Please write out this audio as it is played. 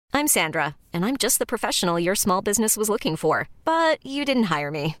I'm Sandra, and I'm just the professional your small business was looking for. But you didn't hire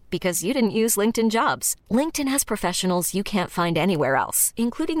me because you didn't use LinkedIn Jobs. LinkedIn has professionals you can't find anywhere else,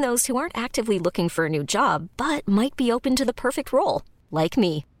 including those who aren't actively looking for a new job, but might be open to the perfect role, like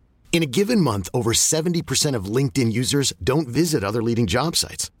me. In a given month, over 70% of LinkedIn users don't visit other leading job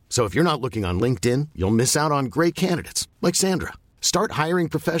sites. So if you're not looking on LinkedIn, you'll miss out on great candidates like Sandra. Start hiring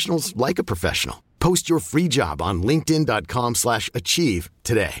professionals like a professional. Post your free job on linkedin.com/achieve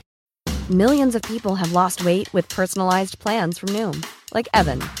today. Millions of people have lost weight with personalized plans from Noom. Like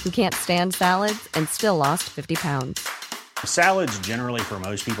Evan, who can't stand salads and still lost 50 pounds. Salads generally for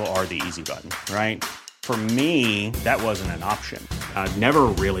most people are the easy button, right? For me, that wasn't an option. I never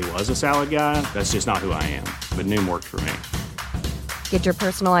really was a salad guy. That's just not who I am. But Noom worked for me. Get your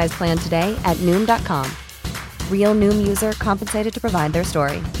personalized plan today at Noom.com. Real Noom user compensated to provide their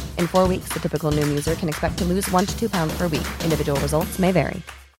story. In 4 weeks, the typical Noom user can expect to lose 1 to 2 pounds per week. Individual results may vary.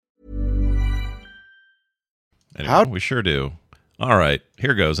 Anyway, we sure do. All right,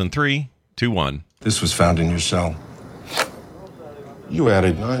 here goes in 3, 2, 1. This was found in your cell. You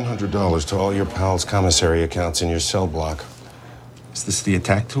added $900 to all your pals' commissary accounts in your cell block. Is this the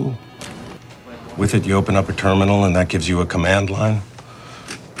attack tool? With it, you open up a terminal and that gives you a command line?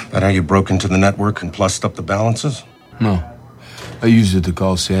 That how you broke into the network and plussed up the balances? No. I used it to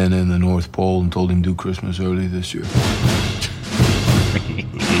call Santa in the North Pole and told him to do Christmas early this year.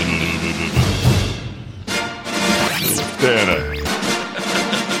 Santa.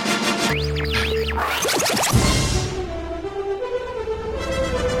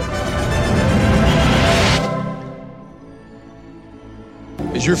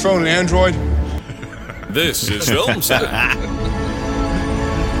 Is your phone an Android? This is Film Sack.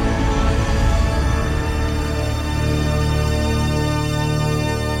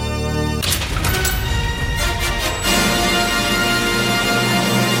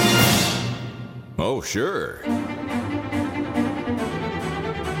 Oh, sure.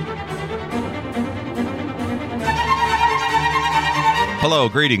 Hello,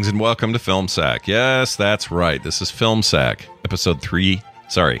 greetings, and welcome to Film Sack. Yes, that's right. This is Film Sack, episode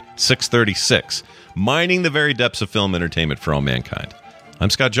 636, mining the very depths of film entertainment for all mankind.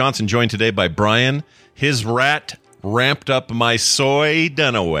 I'm Scott Johnson, joined today by Brian. His rat ramped up my soy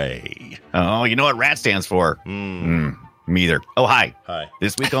Dunaway. Oh, you know what rat stands for? Me either. Oh, hi. Hi.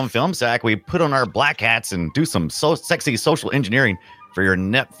 This week on Film Sack, we put on our black hats and do some sexy social engineering for your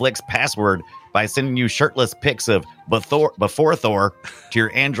Netflix password by sending you shirtless pics of before Thor to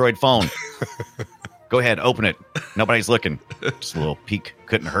your Android phone. Go ahead, open it. Nobody's looking. Just a little peek.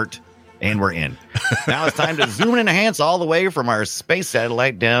 Couldn't hurt. And we're in. Now it's time to zoom and enhance all the way from our space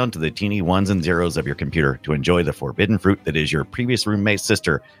satellite down to the teeny ones and zeros of your computer to enjoy the forbidden fruit that is your previous roommate's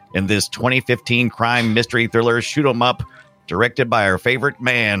sister in this 2015 crime mystery thriller Shoot 'em Up, directed by our favorite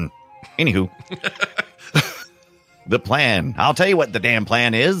man. Anywho. The plan. I'll tell you what the damn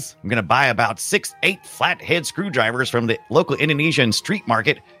plan is. I'm going to buy about 6-8 flathead screwdrivers from the local Indonesian street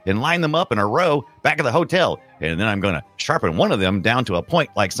market and line them up in a row back at the hotel. And then I'm going to sharpen one of them down to a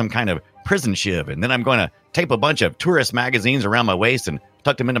point like some kind of prison shiv. And then I'm going to tape a bunch of tourist magazines around my waist and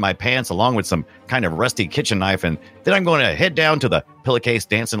tuck them into my pants along with some kind of rusty kitchen knife. And then I'm going to head down to the pillowcase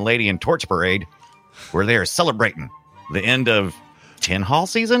dancing lady and torch parade where they are celebrating the end of Tin Hall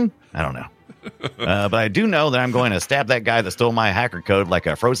season. I don't know. But I do know that I'm going to stab that guy that stole my hacker code like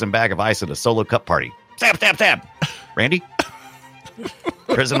a frozen bag of ice at a solo cup party. Stab, stab, stab. Randy?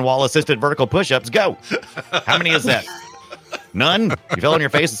 Prison wall assisted vertical push-ups. Go. How many is that? None? You fell on your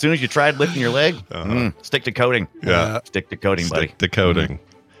face as soon as you tried lifting your leg? Stick to coding. Yeah. Stick to coding, buddy. Stick to coding.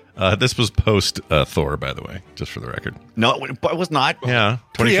 This was post Thor, by the way, just for the record. No, it was not. Yeah.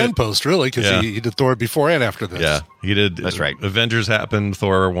 Pre and post, really, because he did Thor before and after this. Yeah, he did. That's right. Avengers happened,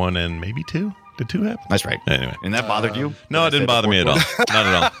 Thor 1 and maybe 2. Did 2 happen? That's right. Anyway. And that bothered you? No, it didn't bother me at all. Not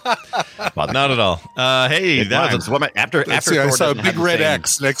at all. Not at all. Hey, after I saw a big red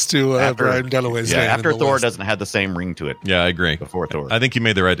X next to Brian Dunaway's name. After Thor doesn't have the same ring to it. Yeah, I agree. Before Thor. I think you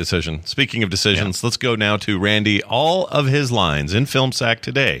made the right decision. Speaking of decisions, let's go now to Randy. All of his lines in Film Sack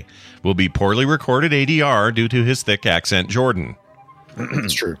today will be poorly recorded ADR due to his thick accent, Jordan.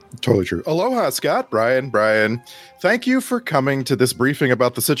 It's true. Totally true. Aloha, Scott. Brian. Thank you for coming to this briefing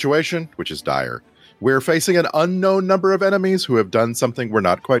about the situation, which is dire. We're facing an unknown number of enemies who have done something we're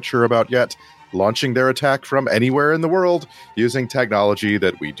not quite sure about yet, launching their attack from anywhere in the world using technology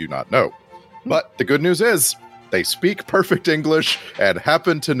that we do not know. But the good news is, they speak perfect English and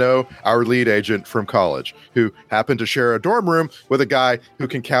happen to know our lead agent from college, who happened to share a dorm room with a guy who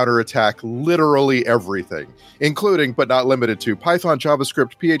can counterattack literally everything, including but not limited to Python,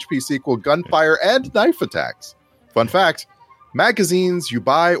 JavaScript, PHP, SQL, gunfire, and knife attacks. Fun fact, Magazines you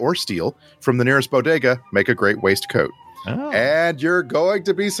buy or steal from the nearest bodega make a great waistcoat. Oh. And you're going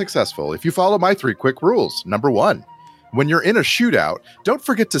to be successful if you follow my 3 quick rules. Number 1, when you're in a shootout, don't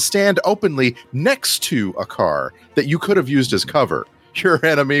forget to stand openly next to a car that you could have used as cover. Your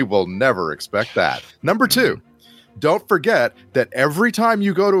enemy will never expect that. Number 2, don't forget that every time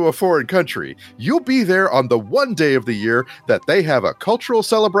you go to a foreign country, you'll be there on the one day of the year that they have a cultural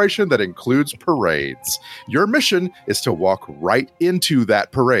celebration that includes parades. Your mission is to walk right into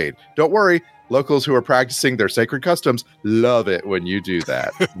that parade. Don't worry, locals who are practicing their sacred customs love it when you do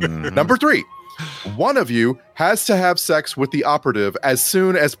that. Number 3, one of you has to have sex with the operative as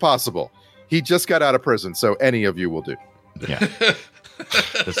soon as possible. He just got out of prison, so any of you will do. Yeah.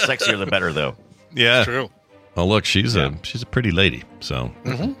 The sexier the better, though. Yeah. True. Oh, look, she's a pretty lady. So,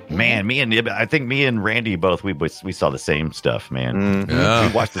 Man, I think me and Randy both we saw the same stuff, man. Yeah.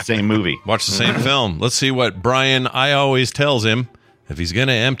 We watched the same movie. Watch the same film. Let's see what Brian I always tells him. If he's going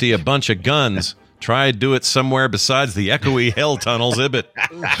to empty a bunch of guns, try to do it somewhere besides the echoey hell tunnels, Ibbot.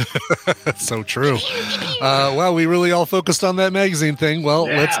 That's so true. Well, we really all focused on that magazine thing. Well,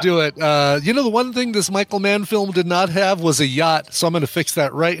 let's do it. The one thing this Michael Mann film did not have was a yacht, so I'm going to fix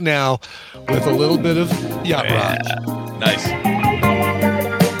that right now with a little bit of yacht rock. Nice.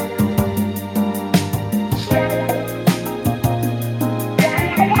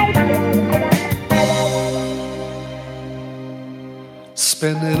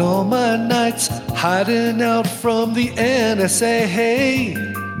 Spending all my nights hiding out from the NSA. Hey,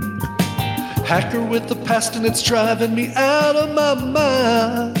 hacker with the past and it's driving me out of my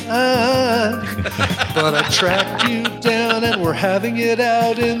mind. But I tracked you down and we're having it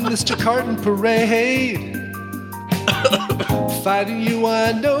out in this Jakartan parade. Fighting you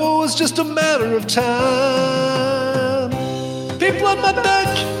I know is just a matter of time. People on my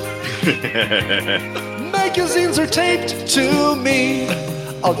back. Magazines are taped to me.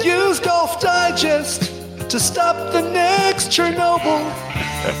 I'll use Golf Digest to stop the next Chernobyl.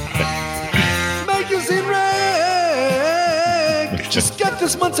 Magazine rag. Just get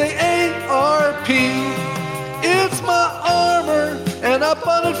this month's AARP. It's my armor, and I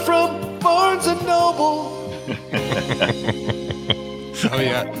bought it from Barnes and Noble. Oh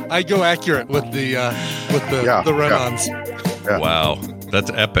yeah, I go accurate with the run-ons. Yeah. Wow, that's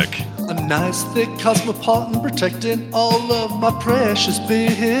epic. A nice thick cosmopolitan protecting all of my precious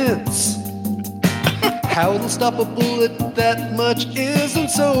bits. How it'll stop a bullet that much isn't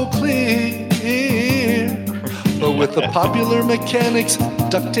so clear. But with the popular mechanics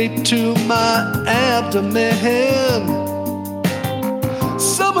duct taped to my abdomen,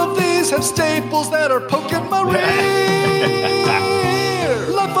 some of these have staples that are poking my rear.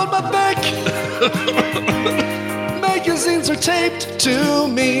 Life on my back. Magazines are taped to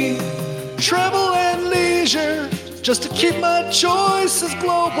me. Travel and leisure, just to keep my choices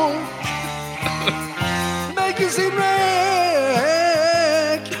global. Magazine rag,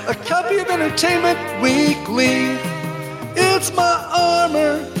 a copy of Entertainment Weekly. It's my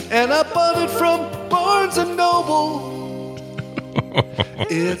armor, and I bought it from Barnes and Noble.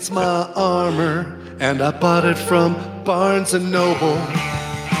 It's my armor, and I bought it from Barnes and Noble.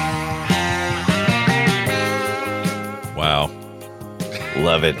 Wow.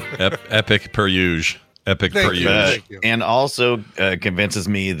 Love it. Epic per usual. Epic per usual. And also convinces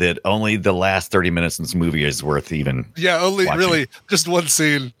me that only the last 30 minutes in this movie is worth even. Yeah, only watching. really just one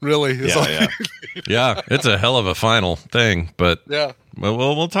scene. Really, is all. Yeah, it's a hell of a final thing, but Yeah.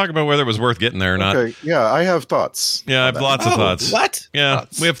 we'll talk about whether it was worth getting there or not. Okay, yeah, I have thoughts. Yeah, I have lots of thoughts. What? Yeah,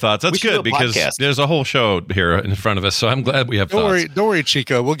 we have thoughts. That's We should do good a because podcast. there's a whole show here in front of us, so I'm glad we have thoughts. Don't worry,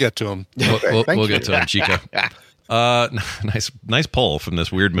 Chico. We'll get to him. We'll get to him, Chica. Nice pull from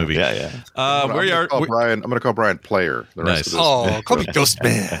this weird movie. Yeah. I'm going to call Brian Player. The rest of this. Oh, call me Ghost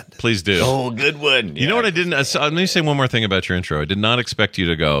Man. Please do. Oh, good one. You know what I didn't? Let me say one more thing about your intro. I did not expect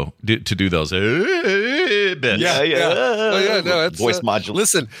you to do those bits. Yeah. Oh, yeah, no, it's voice modulation.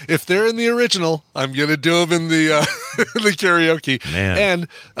 Listen, if they're in the original, I'm going to do them in the the karaoke. Man.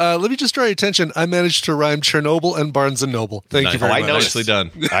 And let me just draw your attention. I managed to rhyme Chernobyl and Barnes and Noble. Thank you very much. Nicely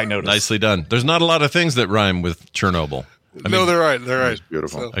done. I noticed. Nicely done. There's not a lot of things that rhyme with Chernobyl. No, they're right. They're right.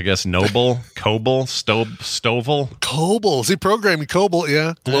 Beautiful. So- I guess Noble, Coble, Stovel. Cobol. He programmed Cobol.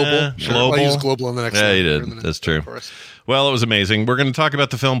 Yeah. Global. Global. I used global on the next Yeah, one. he did. That's true. Well, it was amazing. We're going to talk about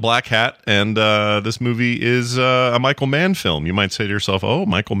the film Blackhat, and this movie is a Michael Mann film. You might say to yourself, oh,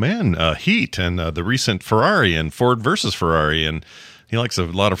 Michael Mann, Heat, and the recent Ferrari, and Ford versus Ferrari, and he likes a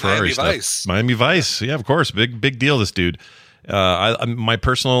lot of Ferrari stuff. Miami Vice. Yeah, of course. Big deal, this dude. My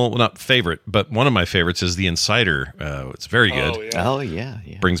personal, not favorite, but one of my favorites is The Insider. It's very good. Oh, yeah.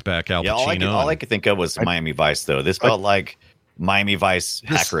 Brings back Al Pacino. All I could think of was Miami Vice, though. This felt like Miami Vice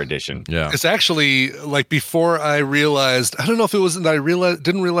Hacker Edition. Yeah. It's actually like before I realized, I don't know if it was that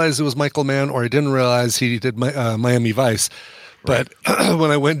didn't realize it was Michael Mann or I didn't realize he did Miami Vice. But when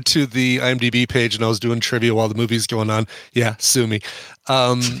I went to the IMDb page and I was doing trivia while the movie's going on, yeah, sue me.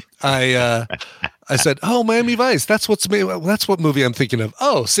 I said, "Oh, Miami Vice. That's what movie I'm thinking of.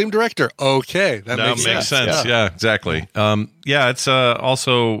 Oh, same director. Okay, that makes sense. Yeah, exactly. It's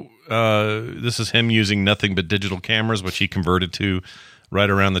also this is him using nothing but digital cameras, which he converted to right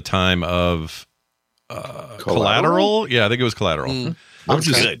around the time of Collateral. Yeah, I think it was Collateral. I'm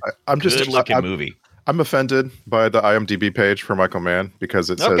just good looking movie. I'm offended by the IMDb page for Michael Mann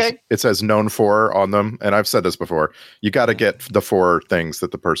because it says known for on them, and I've said this before. You got to get the 4 things that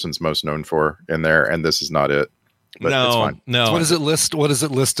the person's most known for in there, and this is not it. But it's fine. No. What does it list? What does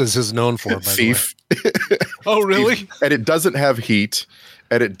it list as his known for? By Thief. The way? Oh, really? Thief. And it doesn't have Heat,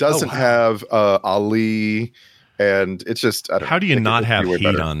 and it doesn't have Ali, and it's just how do you not have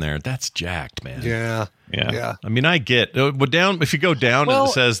Heat on there? That's jacked, man. Yeah. I mean, I get down. If you go down, and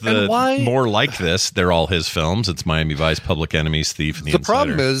it says more like this. They're all his films. It's Miami Vice, Public Enemies, Thief, and The Insider.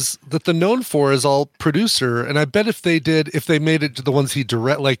 Problem is that the known for is all producer, and I bet if they made it to the ones he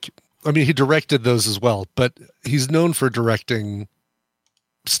he directed those as well, but he's known for directing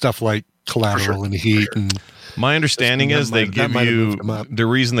stuff like Collateral and Heat and. My understanding is they give you the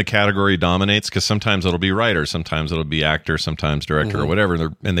reason the category dominates because sometimes it'll be writer, sometimes it'll be actor, sometimes director or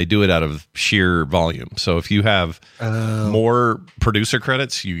whatever, and they do it out of sheer volume. So if you have more producer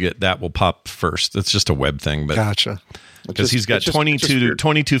credits, you get that will pop first. It's just a web thing, but gotcha. Because he's got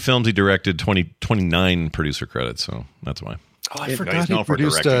 22 films he directed, 29 producer credits, so that's why. Oh, I forgot he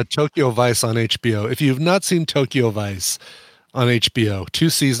produced Tokyo Vice on HBO. If you've not seen Tokyo Vice on HBO, 2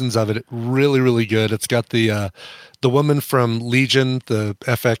 seasons of it, really, really good. It's got the woman from Legion, the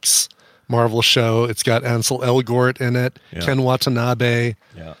FX Marvel show. It's got Ansel Elgort in it, Ken Watanabe.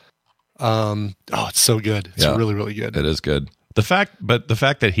 Yeah. It's so good. It's really, really good. It is good. The fact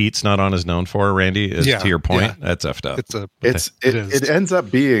that Heat's not on his known for, Randy, is to your point. That's effed up. It ends up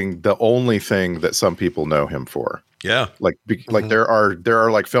being the only thing that some people know him for. Yeah, like there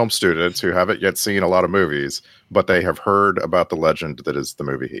are like film students who haven't yet seen a lot of movies, but they have heard about the legend that is the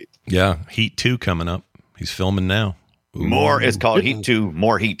movie Heat. Yeah, Heat 2 coming up. He's filming now. More is called Heat 2.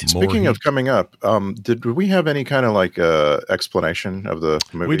 More Heat. Speaking of coming up, did we have any kind of like explanation of the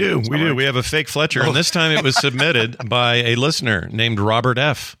movie? We do. We have a fake Fletcher, and this time it was submitted by a listener named Robert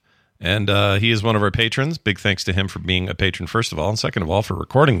F. And he is one of our patrons. Big thanks to him for being a patron, first of all, and second of all, for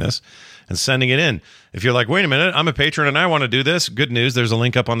recording this and sending it in. If you're like, wait a minute, I'm a patron and I want to do this, good news. There's a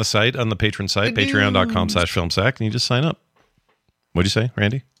link up on the site, on the patron site, patreon.com/filmsack, and you just sign up. What'd you say,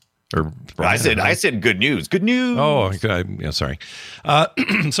 Randy? Or I said good news. Good news. Oh, okay. Yeah, sorry.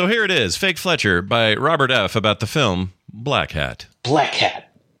 So here it is, Fake Fletcher by Robert F. about the film Blackhat. Blackhat.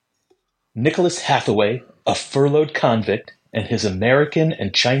 Nicholas Hathaway, a furloughed convict, and his American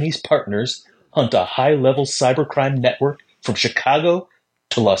and Chinese partners hunt a high-level cybercrime network from Chicago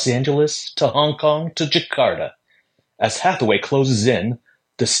to Los Angeles to Hong Kong to Jakarta. As Hathaway closes in,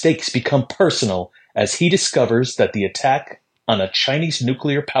 the stakes become personal as he discovers that the attack on a Chinese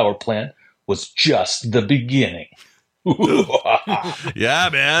nuclear power plant was just the beginning. Yeah,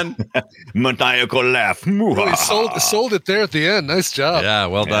 man. Maniacal laugh. Really sold it there at the end. Nice job. Yeah,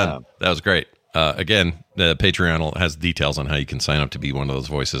 well done. That was great. Again, the Patreon has details on how you can sign up to be one of those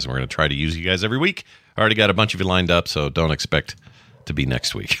voices. We're going to try to use you guys every week. I already got a bunch of you lined up, so don't expect to be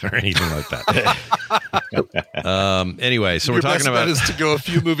next week or anything like that. Anyway, so we're talking about is to go a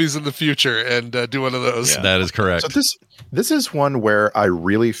few movies in the future and do one of those. Yeah. That is correct. So this is one where I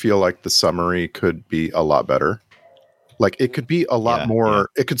really feel like the summary could be a lot better. Like it could be a lot more.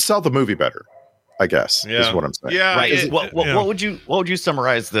 Yeah. It could sell the movie better, I guess. Is what I'm saying. Yeah. Right. What would you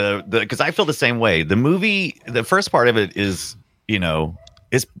summarize the? Because I feel the same way. The movie, the first part of it is,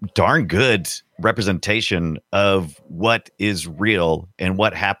 it's darn good representation of what is real and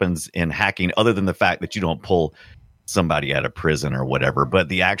what happens in hacking, other than the fact that you don't pull somebody out of prison or whatever. But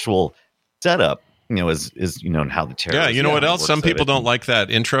the actual setup, is how the terrorists. Yeah, you know what else? Some people don't like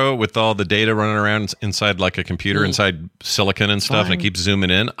that intro with all the data running around inside like a computer, inside silicon and stuff, and it keeps zooming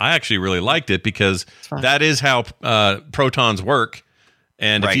in. I actually really liked it because that is how protons work.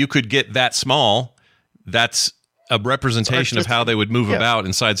 And if you could get that small, that's a representation of how they would move about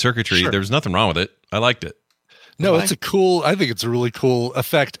inside circuitry. There's nothing wrong with it. I liked it. No, I think it's a really cool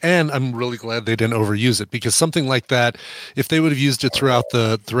effect, and I'm really glad they didn't overuse it, because something like that, if they would have used it throughout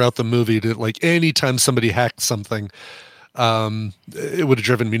the movie, to like anytime somebody hacked something, it would have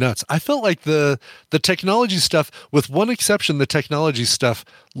driven me nuts. I felt like the technology stuff, with one exception, the technology stuff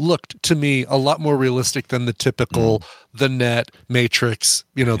looked to me a lot more realistic than the typical the net Matrix,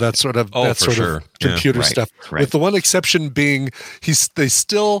 that sort of computer stuff. Right. With the one exception being they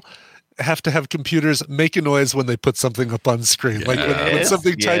still have to have computers make a noise when they put something up on screen. Like when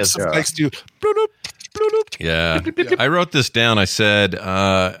something types up next to you. Bloop, bloop, yeah. I wrote this down. I said,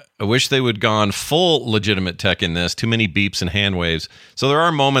 I wish they would gone full legitimate tech in this. Too many beeps and hand waves. So there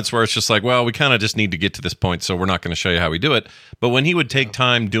are moments where it's just like, well, we kind of just need to get to this point, so we're not going to show you how we do it. But when he would take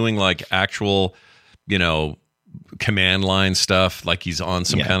time doing like actual, command line stuff, like he's on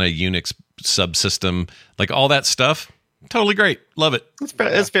some kind of Unix subsystem, like all that stuff, totally great. Love it.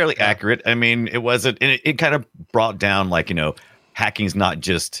 It's fairly accurate. I mean, it wasn't, it kind of brought down like, hacking's not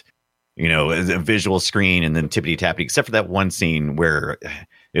just, a visual screen and then tippity tappity, except for that one scene where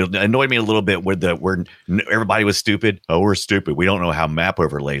it annoyed me a little bit where everybody was stupid. Oh, we're stupid. We don't know how map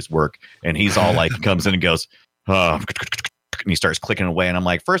overlays work. And he's all like, comes in and goes, and he starts clicking away. And I'm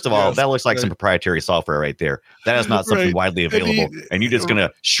like, first of all, that looks like some proprietary software right there. That is not something widely available. And you're just going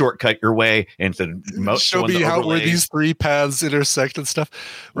to shortcut your way into show me where these three paths intersect and stuff.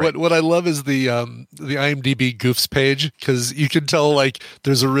 Right. What I love is the IMDb goofs page, because you can tell like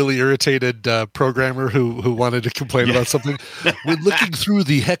there's a really irritated programmer who wanted to complain about something. When looking through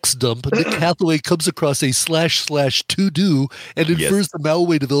the hex dump, Nick Hathaway comes across a / to do and infers the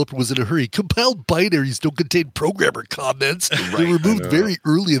malware developer was in a hurry. Compiled binaries don't contain programmer comments. They were removed very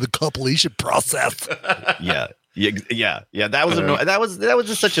early in the compilation process. Yeah. That was that was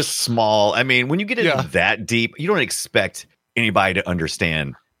just such a small. I mean, when you get into that deep, you don't expect anybody to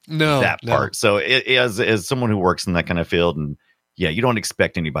understand that part. So, as someone who works in that kind of field, and you don't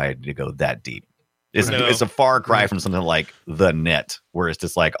expect anybody to go that deep. It's a far cry from something like the net, where it's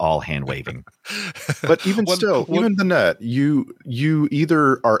just like all hand waving. But even even the net, you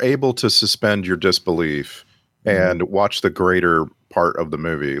either are able to suspend your disbelief and watch the greater part of the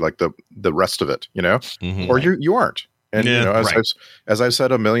movie, like the rest of it, or you aren't. And as I've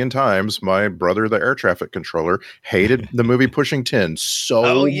said a million times, my brother, the air traffic controller, hated the movie Pushing 10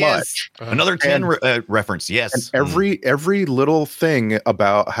 so much. Another 10 reference, yes. And every little thing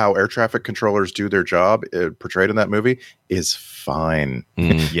about how air traffic controllers do their job portrayed in that movie is fine.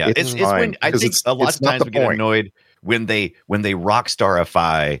 Yeah, it's fine. I think a lot of times we get annoyed when they rock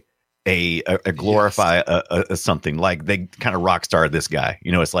starify a glorify a something, like they kind of rock star this guy.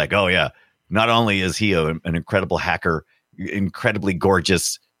 It's like, oh yeah, not only is he an incredible hacker, incredibly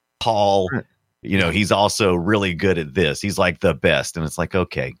gorgeous, tall, he's also really good at this. He's like the best, and it's like,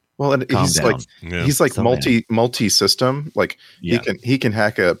 okay, well, and he's like multi system. Like he can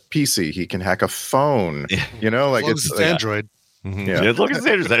hack a PC, he can hack a phone. Like it's Android. Look at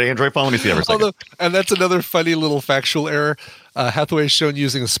that Android phone. Let me see every second. And that's another funny little factual error. Hathaway is shown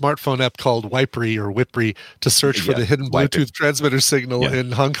using a smartphone app called Whippery to search for the hidden Bluetooth transmitter signal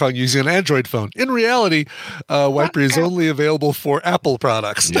in Hong Kong using an Android phone. In reality, Whippery is only available for Apple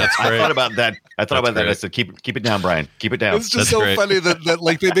products. That's great. I thought about that. I said, keep it down, Brian. Keep it down. It's just funny that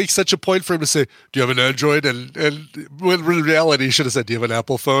like they make such a point for him to say, "Do you have an Android?" And when in reality, he should have said, "Do you have an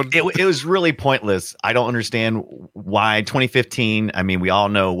Apple phone?" It was really pointless. I don't understand why 2015. I mean, we all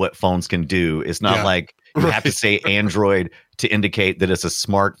know what phones can do. It's not like you have to say Android to indicate that it's a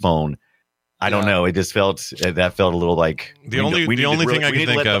smartphone. I don't know. It just felt a little like the only thing I can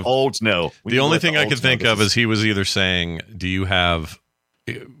think of. The olds know. The only thing I could think of is he was either saying, "Do you have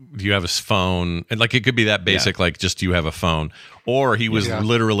a phone?" And like it could be that basic, like just do you have a phone? Or he was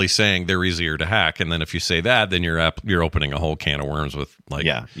literally saying they're easier to hack, and then if you say that, then you're opening a whole can of worms with like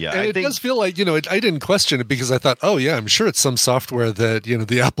And it does feel like I didn't question it because I thought, oh yeah, I'm sure it's some software that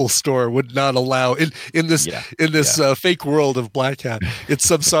the Apple Store would not allow in this fake world of Blackhat. It's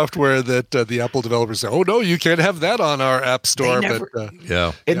some software that the Apple developers say, oh no, you can't have that on our App Store.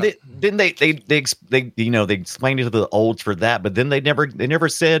 And then they explained it to the olds for that, but then they never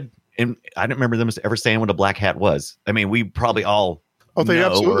said. And I don't remember them ever saying what a black hat was. I mean, we probably all. Oh, they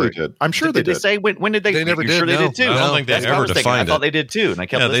absolutely did. I'm sure they did. Did they say when did they? They never did. Sure, they did too. I don't think they ever defined it. I thought they did too, and I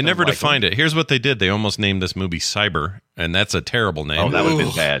kept. Yeah, they never defined it. Here's what they did: they almost named this movie Cyber, and that's a terrible name. Oh, that would have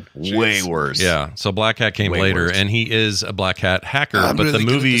been bad. Way worse. Yeah. So Black Hat came later, and he is a Black Hat hacker. But the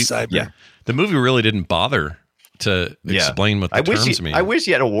movie really didn't bother to explain what the terms mean. I wish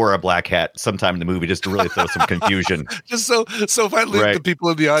he had wore a black hat sometime in the movie just to really throw some confusion. Just so finally the people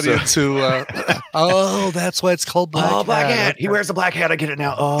in the audience who that's why it's called Black Hat. He wears a black hat. I get it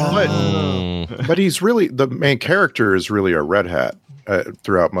now. But he's really the main character is really a red hat.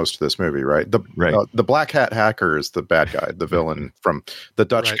 throughout most of this movie, right? The Black Hat hacker is the bad guy, the villain from the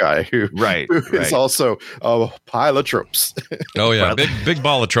Dutch guy who is also a pile of tropes. Oh yeah, big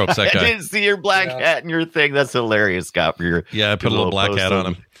ball of tropes. That guy. I didn't see your black hat in your thing. That's hilarious, Scott. For your I put a little black hat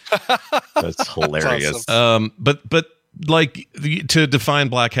on him. That's hilarious. That's awesome. But like to define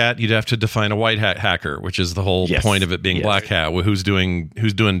Black Hat, you'd have to define a white hat hacker, which is the whole point of it being Black Hat. Who's doing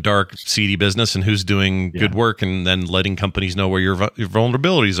dark, seedy business and who's doing good work, and then letting companies know where your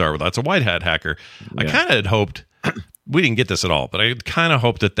vulnerabilities are. Well, that's a white hat hacker. I kind of had hoped we didn't get this at all, but I kind of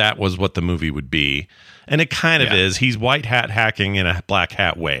hoped that was what the movie would be, and it kind of is. He's white hat hacking in a black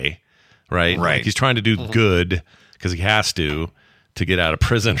hat way, right? Right. Like he's trying to do good because he has to get out of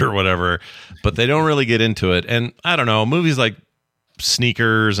prison or whatever, but they don't really get into it. And I don't know, movies like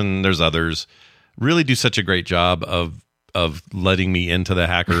Sneakers and there's others really do such a great job of letting me into the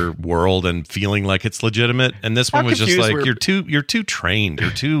hacker world and feeling like it's legitimate. And this one was just like, you're too trained.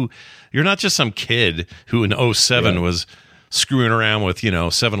 You're not just some kid who in 2007 was screwing around with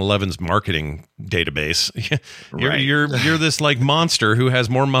 7-Eleven's marketing database. You're this like monster who has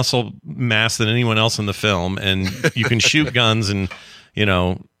more muscle mass than anyone else in the film, and you can shoot guns, and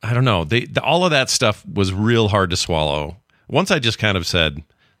I don't know. All of that stuff was real hard to swallow. Once I just kind of said,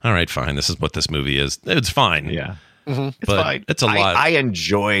 "All right, fine. This is what this movie is. It's fine." Yeah, but it's fine. It's a lot. I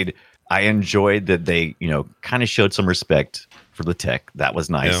enjoyed that they kind of showed some respect for the tech. That was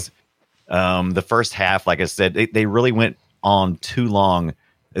nice. Yeah. The first half, like I said, they really went on too long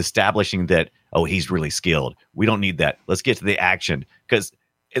establishing that, he's really skilled. We don't need that. Let's get to the action. Because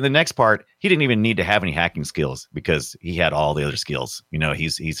in the next part, he didn't even need to have any hacking skills because he had all the other skills.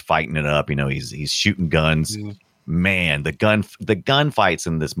 He's fighting it up. He's shooting guns. Man, the gun fights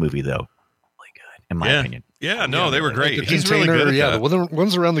in this movie, though, really good, in my opinion. Yeah, no, they were great. He's really good at that. The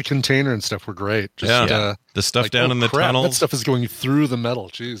ones around the container and stuff were great. The stuff down in the tunnels. That stuff is going through the metal.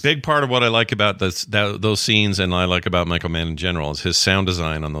 Jeez. Big part of what I like about those scenes, and I like about Michael Mann in general, is his sound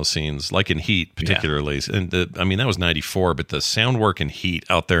design on those scenes, like in Heat particularly. Yeah. And that was 94, but the sound work in Heat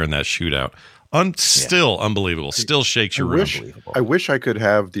out there in that shootout, still unbelievable. Still shakes your room. I wish I could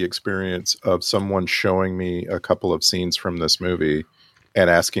have the experience of someone showing me a couple of scenes from this movie and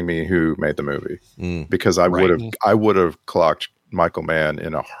asking me who made the movie, because I would have clocked Michael Mann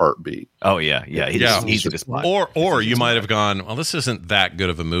in a heartbeat. Oh yeah. He's the spot. Or you might have gone, well, this isn't that good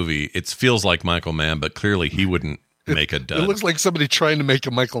of a movie. It feels like Michael Mann, but clearly he wouldn't make a dud. It looks like somebody trying to make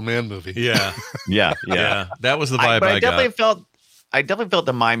a Michael Mann movie. Yeah. yeah. That was the vibe I got. I definitely felt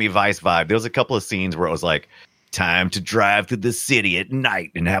the Miami Vice vibe. There was a couple of scenes where it was like, time to drive through the city at night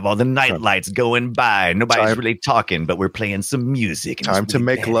and have all the night lights going by. Nobody's really talking, but we're playing some music. Time to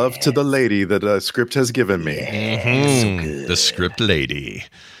make love to the lady that the script has given me. So the script lady.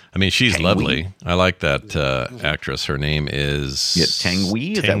 I mean, she's lovely. I like that actress. Her name is Tang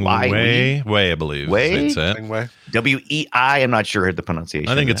Wei. Is Tang that Wei? Wei, I believe. Wei? Wei? W-E-I. I'm not sure the pronunciation.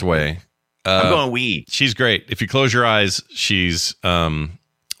 I think it's Wei. I'm going Wei. She's great. If you close your eyes, she's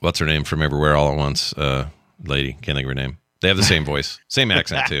what's her name from Everywhere All at Once? Lady, can't think of her name. They have the same voice, same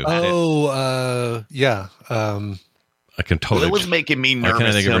accent too. Yeah. I can totally. It was making me nervous. I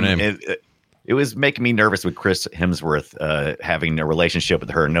can't think of her name. It was making me nervous with Chris Hemsworth having a relationship with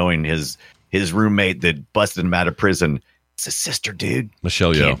her, knowing his roommate that busted him out of prison. It's a sister, dude.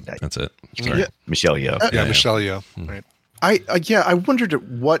 Michelle Yeoh. That's it. Sorry. Yeah. Michelle Yeoh. Michelle Yeoh. Right. I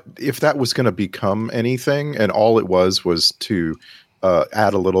wondered what if that was going to become anything, and all it was to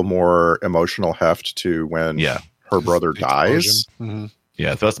add a little more emotional heft to when her brother dies. Mm-hmm.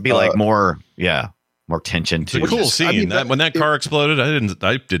 Yeah, it's supposed to be like more tension to it. Cool scene. When that car exploded,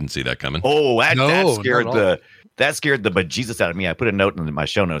 I didn't see that coming. Oh, that scared the bejesus out of me. I put a note in my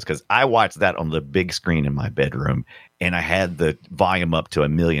show notes because I watched that on the big screen in my bedroom, and I had the volume up to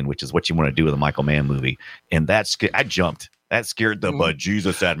 1,000,000, which is what you want to do with a Michael Mann movie. And I jumped. That scared the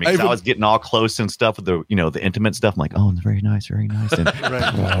bejesus out of me because I was getting all close and stuff with the the intimate stuff. I'm like, oh, very nice, very nice. And,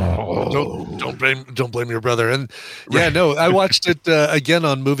 don't blame your brother. And I watched it again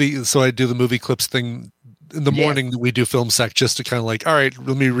on movie. So I do the movie clips thing in the morning. We do Film Sack just to kind of like, all right,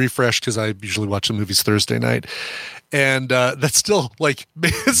 let me refresh because I usually watch the movies Thursday night. And that's still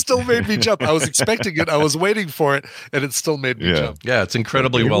it still made me jump. I was expecting it. I was waiting for it, and it still made me jump. Yeah, it's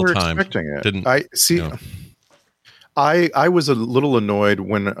incredibly well timed. Expecting it. I was a little annoyed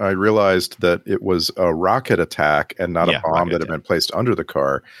when I realized that it was a rocket attack and not a bomb that had been placed under the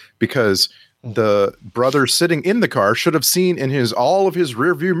car, because the brother sitting in the car should have seen all of his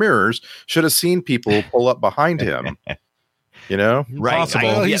rear view mirrors, should have seen people pull up behind him. Right?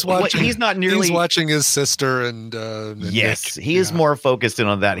 Possible. He's watching. He's not nearly. He's watching his sister and yes, Nick. he is more focused in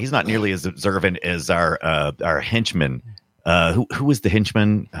on that. He's not nearly as observant as our henchman. Who was the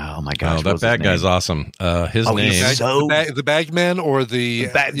henchman? Oh my gosh! that bad guy's awesome. His name the bagman or the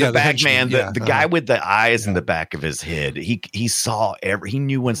bagman, the guy with the eyes in the back of his head. He saw he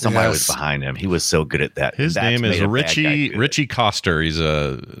knew when somebody was behind him. He was so good at that. His name is Richie Coster. He's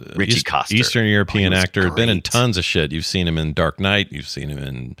a Eastern European actor. Been in tons of shit. You've seen him in Dark Knight. You've seen him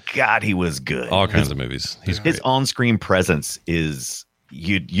in he was good. All kinds of movies. His on-screen presence is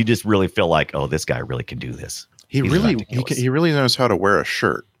you just really feel like, oh, this guy really can do this. He really knows how to wear a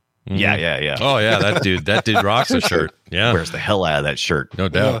shirt. Mm-hmm. Yeah. Oh yeah, that dude rocks a shirt. Yeah, wears the hell out of that shirt. No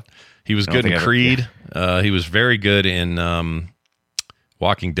doubt. He was good in Creed. He was very good in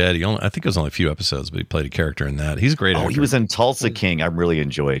Walking Dead. I think it was only a few episodes, but he played a character in that. He's a great. Actor. He was in Tulsa King. I really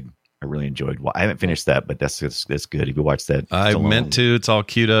enjoyed. I haven't finished that, but that's good. If you watch that, I meant to. It's all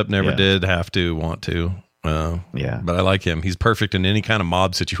queued up. Never did have to. Want to. But I like him. He's perfect in any kind of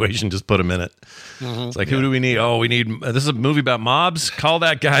mob situation. Just put him in it. Mm-hmm. It's like, who do we need? Oh, we need. This is a movie about mobs. Call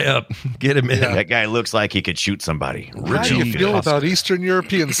that guy up. Get him in. That guy looks like he could shoot somebody. How do you feel about Eastern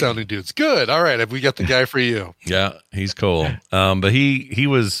European sounding dudes? Good. All right. Have we got the guy for you? Yeah, he's cool. But he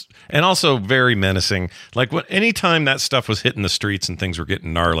was, and also very menacing. Like anytime that stuff was hitting the streets and things were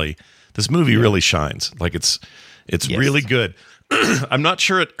getting gnarly, this movie really shines. Like it's really good. I'm not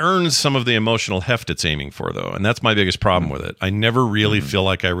sure it earns some of the emotional heft it's aiming for, though. And that's my biggest problem with it. I never really feel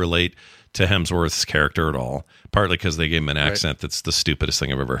like I relate to Hemsworth's character at all, partly because they gave him an accent that's the stupidest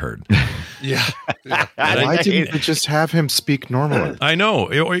thing I've ever heard. Yeah. Why didn't they just have him speak normally? I know.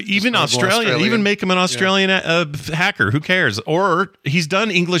 Or even Australian. Even make him an Australian hacker. Who cares? Or he's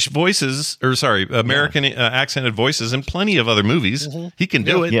done English voices, American accented voices in plenty of other movies. Mm-hmm. He can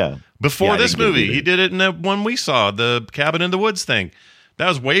do it. Yeah. Before this movie, he did it in the one we saw, the Cabin in the Woods thing. That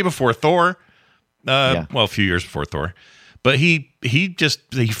was way before Thor. Well, a few years before Thor. But he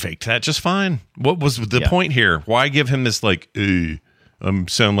faked that just fine. What was the point here? Why give him this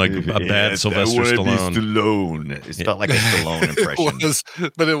sound like a bad Sylvester Stallone? It felt like a Stallone impression.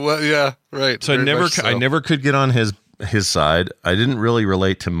 Right. So I never could get on his side. I didn't really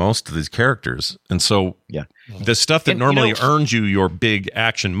relate to most of these characters, and so the stuff that normally earns you your big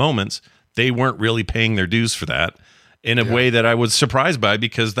action moments, they weren't really paying their dues for that in a way that I was surprised by,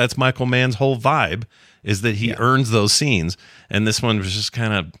 because that's Michael Mann's whole vibe, is that he earns those scenes, and this one was just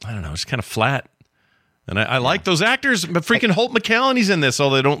kind of, I don't know, just kind of flat. And I like those actors, but freaking Holt McCallany's in this,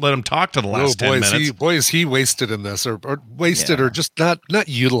 although they don't let him talk to the last 10 minutes. Is he wasted in this, or wasted, or just not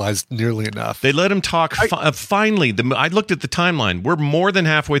utilized nearly enough. They let him talk finally. I looked at the timeline. We're more than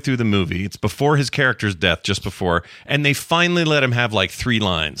halfway through the movie. It's before his character's death, just before, and they finally let him have like 3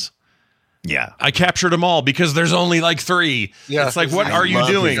 lines. Yeah, I captured them all because there's only like 3. Yeah, it's like, what are you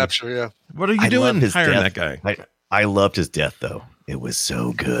doing? What are you doing hiring that guy? I loved his death, though. It was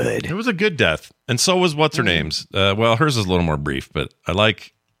so good. It was a good death, and so was what's her name's. Well, hers is a little more brief, but I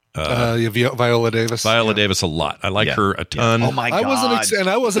like Viola Davis. Viola Davis a lot. I like her a ton. Oh my god!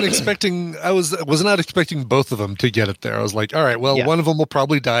 I wasn't expecting. I was not expecting both of them to get it there. I was like, all right, well, one of them will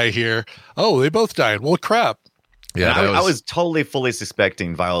probably die here. Oh, they both died. Well, crap. Yeah, I was totally fully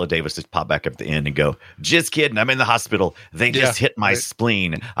suspecting Viola Davis to pop back up at the end and go, just kidding, I'm in the hospital. They just hit my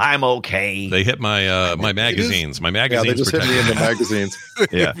spleen. I'm okay. They hit my my magazines. My magazines. Yeah, they just hit me in the magazines.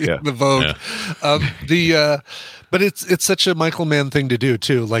 The Vogue. But it's such a Michael Mann thing to do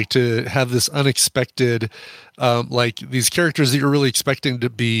too, like to have this unexpected, like these characters that you're really expecting to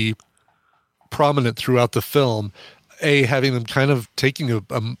be prominent throughout the film. Having them kind of taking a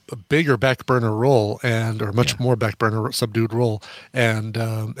bigger back burner role or much more back burner subdued role, and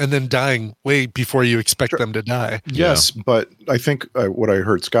then dying way before you expect them to die. Yes, but I think what I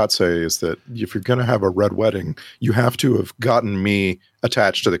heard Scott say is that if you're going to have a red wedding, you have to have gotten me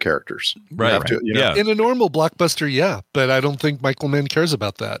attached to the characters. Right. In a normal blockbuster, but I don't think Michael Mann cares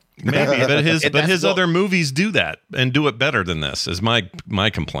about that. Maybe, but his other movies do that and do it better than this. Is my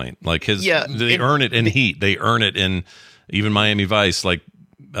complaint. Like they earn it in Heat. They earn it in even Miami Vice, like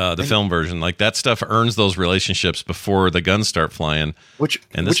the film version. Like that stuff earns those relationships before the guns start flying. Which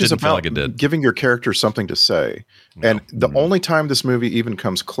is about giving your character something to say. And the only time this movie even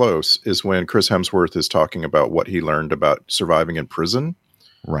comes close is when Chris Hemsworth is talking about what he learned about surviving in prison.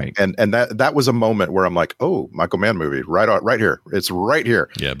 Right. And that was a moment where I'm like, oh, Michael Mann movie, right here. It's right here.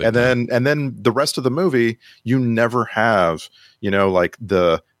 Yeah. And then the rest of the movie, you never have, like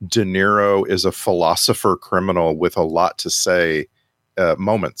the De Niro is a philosopher criminal with a lot to say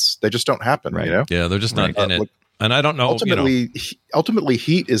moments. They just don't happen, Yeah, they're just not in it. And I don't know. Ultimately,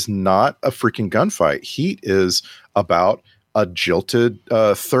 Heat is not a freaking gunfight. Heat is about a jilted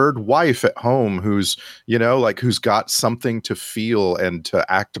third wife at home who's got something to feel and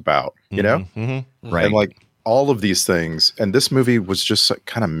to act about, Mm-hmm. Right. And all of these things, and this movie was just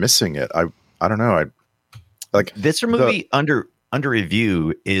kind of missing it. I don't know. I like this movie under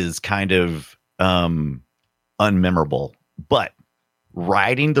review is kind of unmemorable, but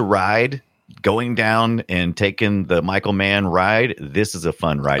riding the ride, going down and taking the Michael Mann ride, this is a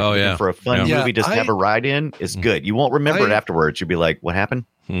fun ride. Oh, yeah. For a fun movie, just have a ride in is good. You won't remember it afterwards. You'll be like, what happened?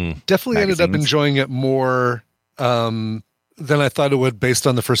 Definitely ended up enjoying it more than I thought it would based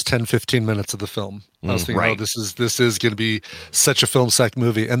on the first 10, 15 minutes of the film. I was thinking, this is going to be such a film sack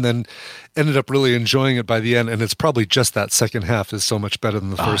movie, and then ended up really enjoying it by the end. And it's probably just that second half is so much better than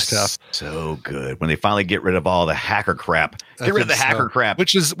the first half. So good when they finally get rid of all the hacker crap. Get rid of the hacker crap,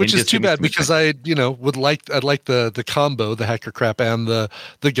 which is too bad because I'd like the combo, the hacker crap and the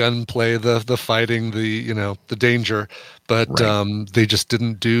gunplay, the fighting, the danger, but they just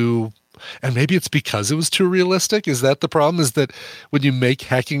didn't do. And maybe it's because it was too realistic. Is that the problem? Is that when you make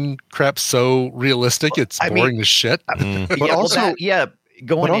hacking crap so realistic, it's boring as shit? But also,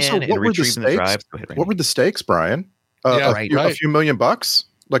 going in and retrieving the drives. What were the stakes, Brian? A few $1,000,000?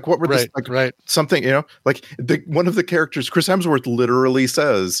 Like what were the something, like one of the characters, Chris Hemsworth literally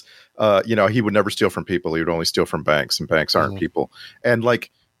says, he would never steal from people. He would only steal from banks, and banks aren't people. And like,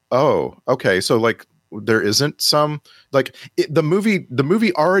 oh, okay. So like, there isn't some the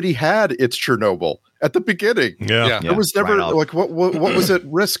movie already had its Chernobyl at the beginning. There was never what was at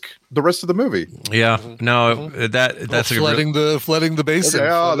risk the rest of the movie. No, that's flooding the basin.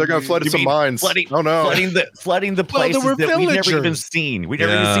 Yeah, they're going to flood some mines. Flooding the places that we've never even seen. We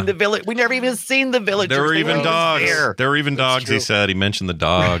never even seen the village. We never even seen the village. There were even dogs. There were even dogs. He said. He mentioned the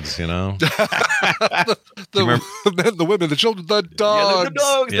dogs. The men, the women, the children, the dogs.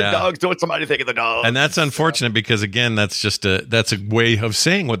 The dogs. Don't somebody think of the dogs. And that's unfortunate because again, that's a way of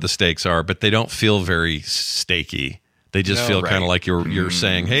saying what the stakes are, but they don't feel very stakey. They just feel kind of like you're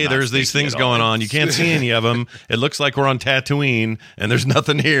saying, hey, there's these things going on. You can't see any of them. It looks like we're on Tatooine and there's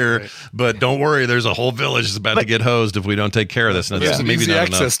nothing here. But don't worry, there's a whole village that's about to get hosed if we don't take care of this. There's an easy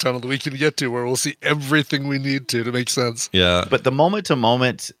access tunnel that we can get to where we'll see everything we need to make sense. Yeah. But the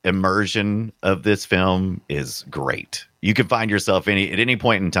moment-to-moment immersion of this film is great. You can find yourself at any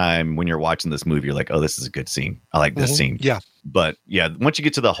point in time when you're watching this movie, you're like, oh, this is a good scene. I like this scene. Yeah. But once you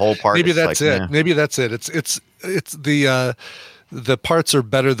get to the whole part, maybe that's it. Maybe that's it. It's the parts are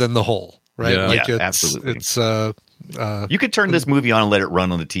better than the whole, right? Absolutely. It's you could turn this movie on and let it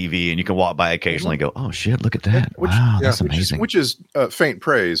run on the TV, and you can walk by occasionally and go, oh shit, look at that. Wow, that's amazing. Which is faint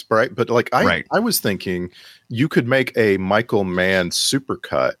praise, right? But like I was thinking you could make a Michael Mann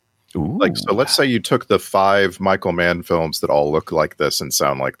supercut. Let's say you took the 5 Michael Mann films that all look like this and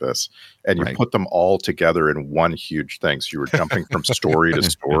sound like this, and you put them all together in one huge thing. So you were jumping from story to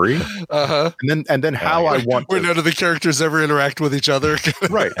story, and then how I want where none of the characters ever interact with each other,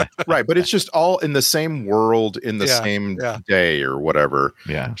 right. But it's just all in the same world in the same day or whatever.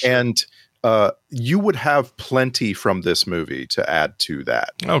 Yeah, and you would have plenty from this movie to add to that.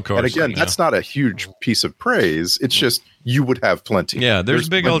 Oh, of course. And again, that's not a huge piece of praise. It's just you would have plenty. Yeah, there's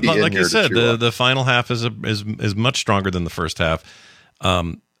big old, like you said, the final half is much stronger than the first half.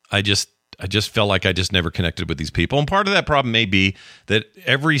 I just felt like I just never connected with these people, and part of that problem may be that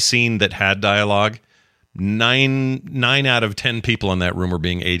every scene that had dialogue, 9 out of 10 people in that room were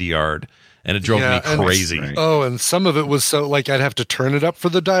being ADR'd. And it drove me crazy. And some of it was so like I'd have to turn it up for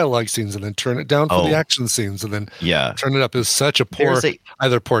the dialogue scenes and then turn it down for the action scenes and then turn it up. Is such a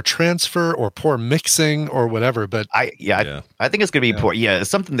either poor transfer or poor mixing or whatever. But I think it's going to be poor. Yeah,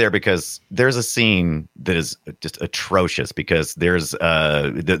 it's something there because there's a scene that is just atrocious because there's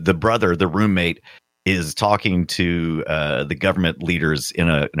the brother, the roommate, is talking to the government leaders in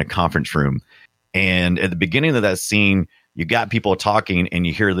a conference room, and at the beginning of that scene, you got people talking and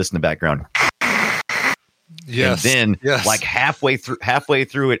you hear this in the background. Yes. And then like halfway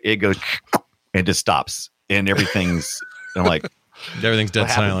through it goes and just stops and everything's everything's dead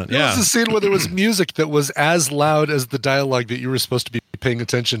silent. There was a scene where there was music that was as loud as the dialogue that you were supposed to be paying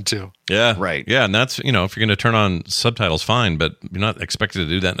attention to. Yeah. Right. Yeah. And that's, if you're going to turn on subtitles, fine, but you're not expected to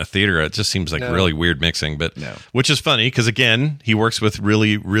do that in a theater. It just seems like really weird mixing, which is funny because again, he works with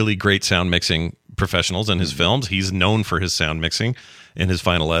really, really great sound mixing professionals in his films. He's known for his sound mixing in his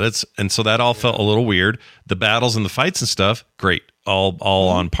final edits. And so that all felt a little weird. The battles and the fights and stuff, great. All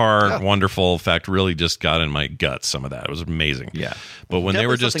on par, wonderful. In fact, really just got in my guts, some of that. It was amazing. Yeah. But when they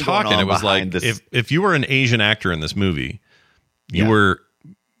were just talking, it was like, if you were an Asian actor in this movie, you were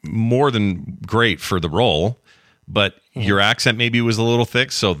more than great for the role, but your accent maybe was a little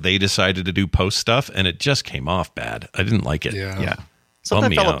thick, so they decided to do post stuff, and it just came off bad. I didn't like it. Yeah.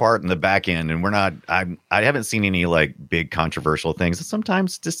 Something fell apart in the back end, and I haven't seen any like big controversial things.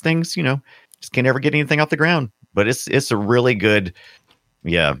 Sometimes just things, just can't ever get anything off the ground. But it's a really good.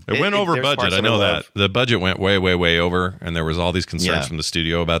 Yeah, it went over budget. I know that the budget went way over, and there was all these concerns from the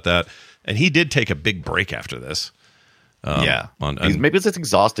studio about that. And he did take a big break after this. Maybe it's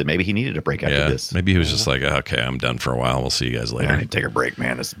exhausted. Maybe he needed a break after this. Maybe he was just like, okay, I'm done for a while. We'll see you guys later. I need to take a break,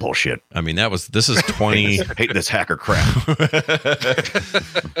 man. This is bullshit. I mean, this is 20. Hate this hacker crap.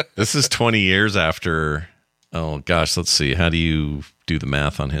 This is 20 years after. Oh gosh, let's see. How do you do the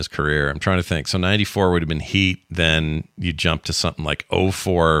math on his career? I'm trying to think. So 94 would have been Heat. Then you jump to something like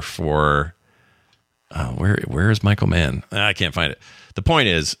 04 for. Where is Michael Mann? I can't find it. The point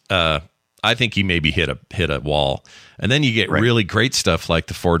is, I think he maybe hit a wall, and then you get really great stuff like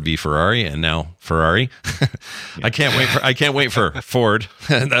the Ford v Ferrari, and now Ferrari. I can't wait for Ford.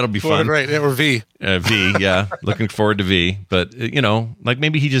 That'll be Ford, fun, right? Or V. V, yeah. Looking forward to V, but like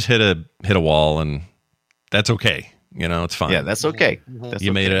maybe he just hit a wall, and that's okay. It's fine. Yeah, that's okay.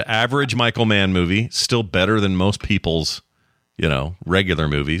 You made an average Michael Mann movie, still better than most people's, regular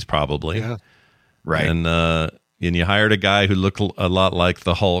movies, probably. Yeah. Right. And you hired a guy who looked a lot like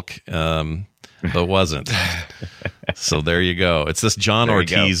the Hulk, but wasn't. So there you go. It's this John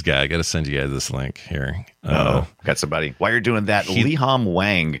Ortiz guy. I got to send you guys this link here. Got somebody. While you're doing that, Lee Ham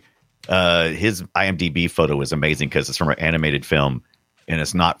Wang, his IMDb photo is amazing because it's from an animated film, and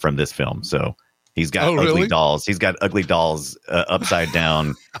it's not from this film. So he's got ugly dolls. He's got ugly dolls upside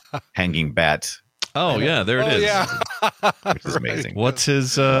down, hanging bat. Oh yeah, there it is. Yeah. Which is amazing. What's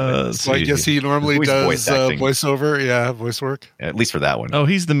his? So I guess he normally does voiceover. Yeah, voice work. At least for that one. Oh,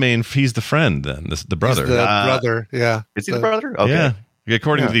 he's the friend then. The brother. He's the brother. Yeah. Is he the brother? Okay. Yeah.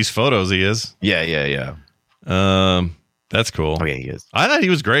 According to these photos, he is. Yeah. That's cool. Oh yeah, he is. I thought he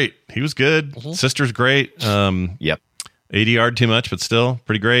was great. He was good. Mm-hmm. Sister's great. Yep. ADR'd too much, but still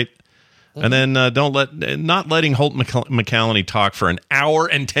pretty great. And then not letting Holt McCallany talk for an hour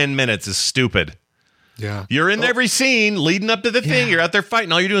and 10 minutes is stupid. Yeah. You're in every scene leading up to the thing. You're out there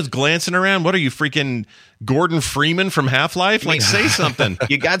fighting. All you're doing is glancing around. What are you, freaking Gordon Freeman from Half-Life? Like, say something.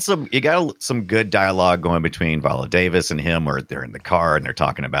 You got some good dialogue going between Viola Davis and him, where they're in the car and they're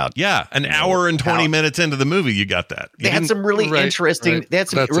talking about an hour and 20 minutes into the movie. You got that. They had some really interesting. They had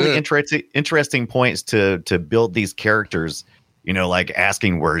some really interesting points to build these characters. Like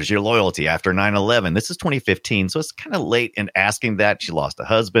asking, where's your loyalty after 9/11? This is 2015, so it's kind of late in asking that. She lost a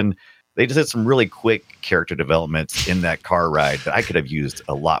husband. They just had some really quick character developments in that car ride that I could have used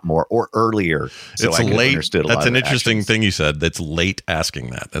a lot more or earlier. So it's I could have late. understood a lot. That's an of interesting actions. thing you said. That's late asking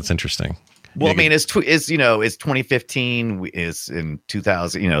that. That's interesting. Well, I mean, it's 2015 is in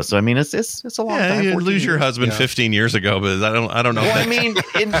 2000. So I mean, it's a long time. You lose your husband 15 years ago, but I don't know. Well,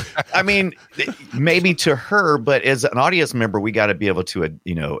 I mean, maybe to her, but as an audience member, we got to be able to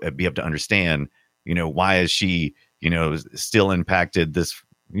be able to understand. Why is she still impacted?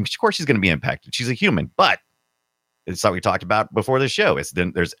 Of course, she's going to be impacted. She's a human, but it's like we talked about before the show.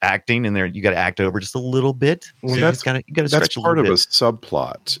 There's acting in there. You got to act over just a little bit. Well, so that's you got to stretch a little bit. That's part of a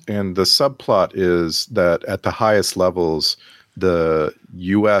subplot, and the subplot is that at the highest levels, the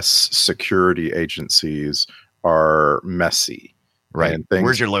U.S. security agencies are messy. Right. And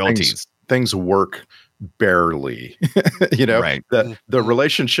Where's your loyalties? Things work barely. Right. The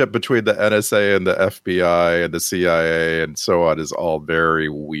relationship between the NSA and the FBI and the CIA and so on is all very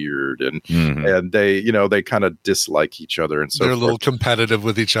weird, and and they kind of dislike each other, and so they're a little competitive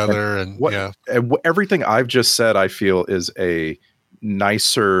with each other, and everything I've just said I feel is a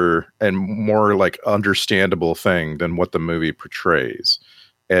nicer and more like understandable thing than what the movie portrays.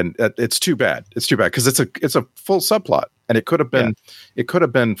 And it's too bad. It's too bad because it's a full subplot, and it could have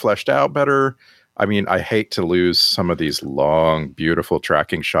been fleshed out better. I mean, I hate to lose some of these long, beautiful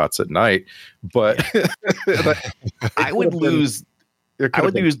tracking shots at night, but I would lose the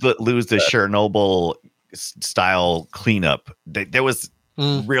Chernobyl style cleanup. There was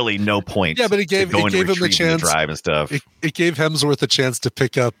really no point. Yeah, but it gave him the chance to drive and stuff. It gave Hemsworth a chance to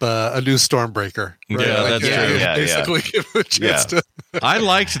pick up a new Stormbreaker. Right? Yeah, that's true. Basically, give him a chance to. I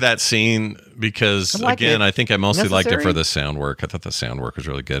liked that scene because I think I mostly liked it for the sound work. I thought the sound work was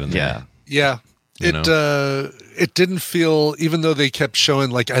really good in there. Yeah. It didn't feel, even though they kept showing,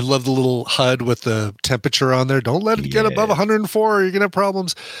 like, I love the little HUD with the temperature on there. Don't let it get above 104 or you're gonna have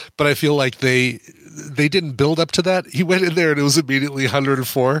problems. But I feel like they didn't build up to that. He went in there and it was immediately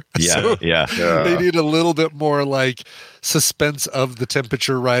 104. Yeah, They need a little bit more like suspense of the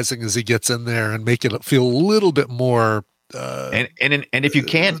temperature rising as he gets in there and make it feel a little bit more. And if you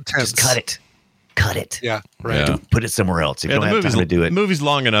can't, just cut it. Cut it. Yeah, right. Yeah. Put it somewhere else. If you don't have time to do it. The movie's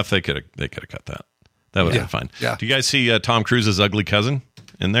long enough. They could have cut that. That would have been fine. Yeah. Do you guys see Tom Cruise's ugly cousin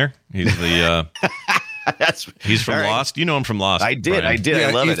in there? He's the He's from Lost. You know him from Lost. I did. Brian. Yeah,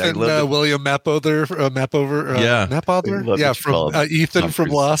 I love Ethan, it. I love it. William Mapother, Mapother. Yeah, from Ethan from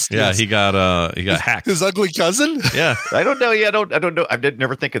Lost. Yeah, he got hacked. His ugly cousin. Yeah, I don't know. Yeah, I don't know. I did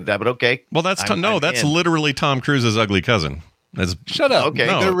never think of that, but okay. Well, that's literally Tom Cruise's ugly cousin. Shut up. Okay,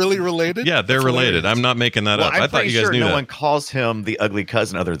 they're really related. Yeah, they're related. I'm not making that up. I thought you guys knew no that. one calls him the ugly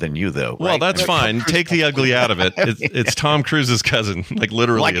cousin other than you, though. Well, that's fine. Take the ugly out of it. It's Tom Cruise's cousin, like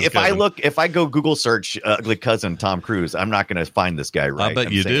literally. Like his if cousin. if I go Google search ugly cousin Tom Cruise, I'm not going to find this guy. Right? I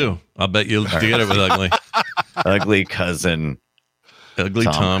bet you do. I'll bet you'll get it with ugly. Ugly cousin. Ugly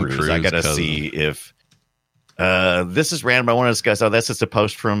Tom Cruise. I got to see if this is random. I want to discuss. Oh, that's just a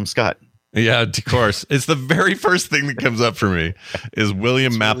post from Scott. Yeah, of course. It's the very first thing that comes up for me is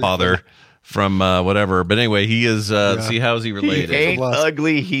William Mapother from whatever. But anyway, he is. See, how is he related? He ain't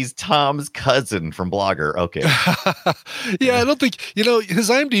ugly. He's Tom's cousin from Blogger. Okay. Yeah, I don't think his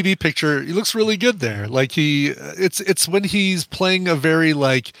IMDb picture. He looks really good there. Like it's when he's playing a very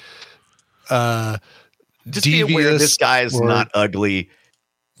like. Just be aware this guy is not ugly.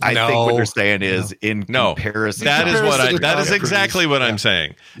 I think what they're saying is in comparison. That is exactly what I'm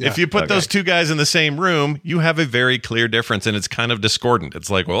saying. Yeah. If you put those two guys in the same room, you have a very clear difference, and it's kind of discordant. It's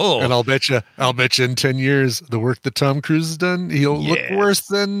like, whoa. And I'll bet you in 10 years, the work that Tom Cruise has done, he'll look worse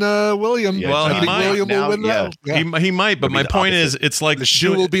than William. Yeah, well, he might. William will win that. Yeah. He might, but my point is, it's like the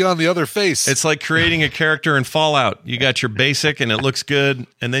shoe will be on the other face. It's like creating a character in Fallout. You got your basic, and it looks good,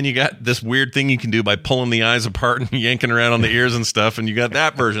 and then you got this weird thing you can do by pulling the eyes apart and yanking around on the ears and stuff, and you got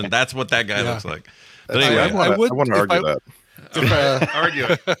that version. That's what that guy looks like. But anyway, I want to argue that. Argue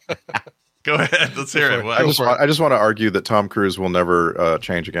it. Go ahead. Let's hear it. I just want to argue that Tom Cruise will never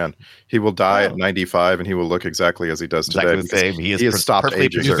change again. He will die at 95, and he will look exactly as he does today. Exactly the same. He has stopped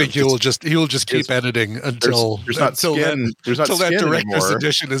aging. You think he will just keep editing until that director's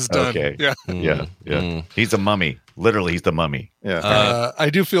edition is done? Okay. Yeah. Yeah. He's a mummy. Literally, he's the mummy. Yeah. I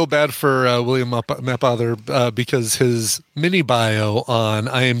do feel bad for William Mapother because his mini bio on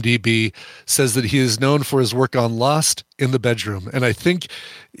IMDb says that he is known for his work on Lost in the Bedroom, and I think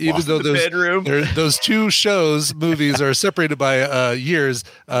even though those two movies are separated by years,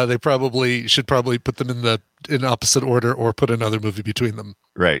 they should probably put them in opposite order or put another movie between them.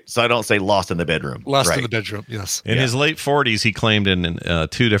 Right. So I don't say Lost in the Bedroom. Lost in the Bedroom, yes. In his late 40s, he claimed in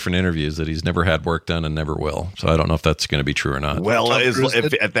two different interviews that he's never had work done and never will. So I don't know if that's going to be true or not. Well,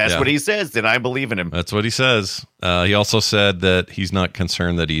 if that's what he says, then I believe in him. That's what he says. He also said that he's not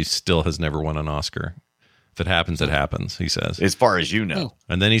concerned that he still has never won an Oscar. If it happens, it happens, he says. As far as you know.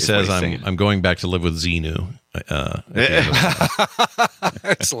 And then he says, I'm going back to live with Xenu.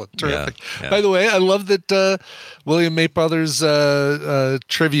 Excellent. Terrific. Yeah. By the way, I love that William Mapother's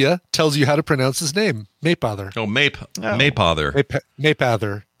trivia tells you how to pronounce his name. Mapother. Oh, Mapother.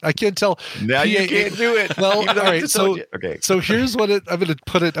 Mapother. I can't tell. Now you can't do it. Well, all right. So here's what I'm going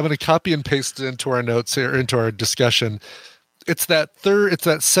to copy and paste it into our notes here, into our discussion. It's that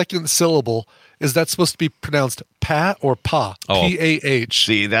second syllable. Is that supposed to be pronounced pa or pa? Oh. P-A-H.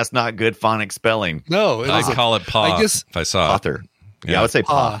 See, that's not good phonic spelling. No, I call it pa. I guess if I saw it. Yeah, I would say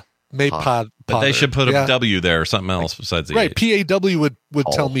pa. Pa. But they should put a W there or something else besides the H. P-A-W would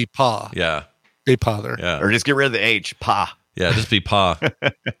tell me pa. Yeah. Mapother. Yeah. Or just get rid of the H. Pa. Yeah, just be pa. Hey, pa.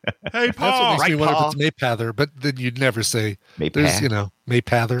 That's what makes me wonder if it's Mapother, but then you'd never say. There's,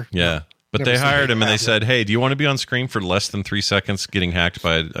 Mapother. Yeah. But they hired him and they said, hey, do you want to be on screen for less than 3 seconds getting hacked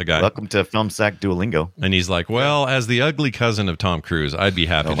by a guy? Welcome to Film Sack Duolingo. And he's like, well, as the ugly cousin of Tom Cruise, I'd be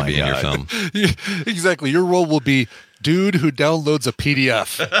happy to be in your film. Exactly. Your role will be dude who downloads a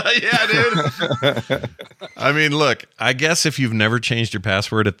PDF. Yeah, dude. I mean, look, I guess if you've never changed your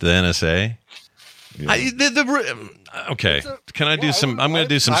password at the NSA. Yeah. Okay. Can I do some? I'm going to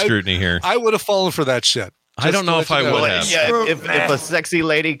do some scrutiny here. I would have fallen for that shit. I don't know if I would have. Yeah, if a sexy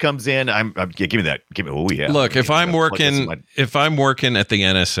lady comes in, give me that. Give me. Oh yeah. Look, if I'm working at the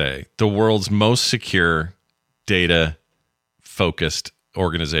NSA, the world's most secure, data focused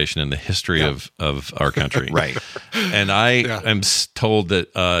organization in the history of our country, right? And I am told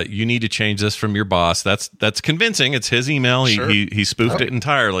that you need to change this from your boss. That's convincing. It's his email. He spoofed it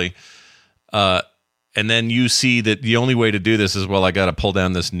entirely. And then you see that the only way to do this is, well, I got to pull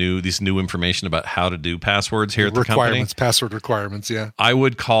down this new information about how to do passwords here at the company. Password requirements, yeah. I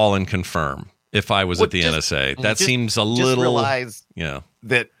would call and confirm if I was at the NSA. That seems a little. Realize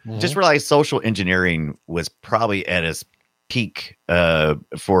Just realize social engineering was probably at its peak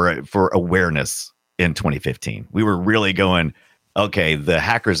for awareness in 2015. We were really going, okay, the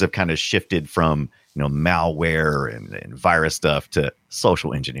hackers have kind of shifted from malware and virus stuff to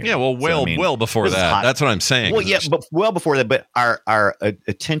social engineering. Yeah, well before that. That's what I'm saying. Well, yeah, but well before that. But our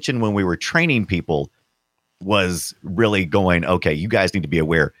attention when we were training people was really going, okay, you guys need to be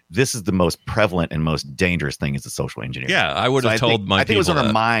aware. This is the most prevalent and most dangerous thing is the social engineering. Yeah, I would have told my people. I think it was on that.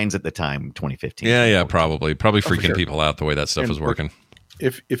 our minds at the time, 2015. Yeah, probably freaking sure. people out the way that stuff was working.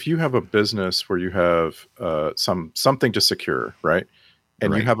 If you have a business where you have something to secure, right?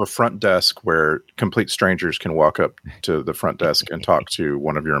 And you have a front desk where complete strangers can walk up to the front desk and talk to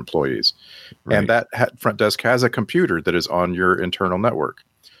one of your employees. Right. And that front desk has a computer that is on your internal network.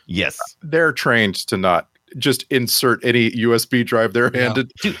 Yes. They're trained to not just insert any USB drive they're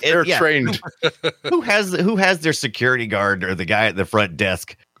handed. They're trained. Who has their security guard or the guy at the front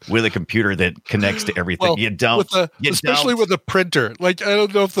desk with a computer that connects to everything? Well, you don't. Especially with a printer. Like, I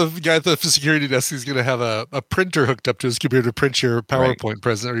don't know if the guy at the security desk is going to have a printer hooked up to his computer to print your PowerPoint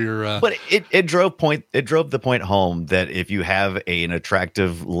present or your. But it drove the point home that if you have an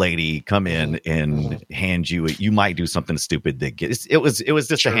attractive lady come in and hand you it, you might do something stupid that gets. It was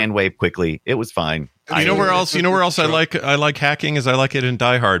just a hand wave quickly. It was fine. You know where else I like hacking is I like it in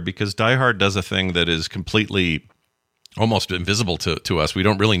Die Hard, because Die Hard does a thing that is completely almost invisible to us. We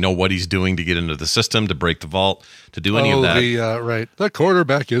don't really know what he's doing to get into the system, to break the vault, to do any of that. The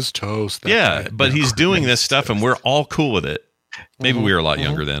quarterback is toast. But he's doing this stuff, and we're all cool with it. Maybe we were a lot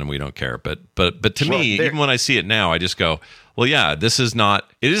younger then, and we don't care. But to me, even when I see it now, I just go, well, yeah, it is not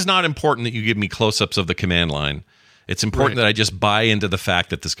important that you give me close-ups of the command line. It's important that I just buy into the fact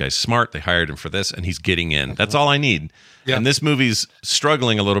that this guy's smart. They hired him for this, and he's getting in. That's all I need. Yeah. And this movie's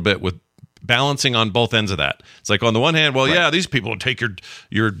struggling a little bit with balancing on both ends of that. It's like, on the one hand, these people would take your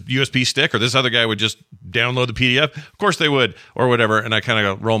USB stick, or this other guy would just download the PDF. Of course they would, or whatever. And I kind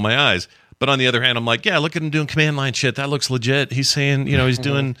of roll my eyes. But on the other hand, I'm like, yeah, look at him doing command line shit. That looks legit. He's saying, he's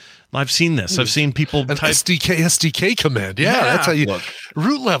doing. I've seen this. I've seen people type SDK command. Yeah, that's how you look.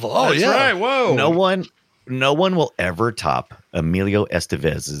 Root level. Oh, that's right. Whoa. No one will ever top Emilio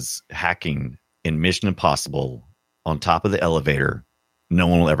Estevez's hacking in Mission Impossible on top of the elevator. No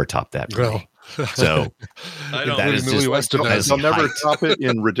one will ever top that. Well, so I don't. That is just, they'll never top it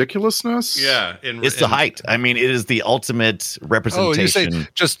in ridiculousness. Yeah, it's the height. I mean, it is the ultimate representation. Oh, you say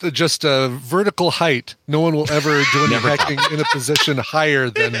just vertical height. No one will ever do any hacking in a position higher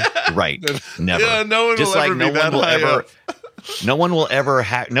than Never. Yeah, no one just will like ever be that high up. No one will ever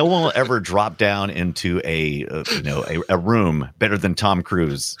No one will ever drop down into a room better than Tom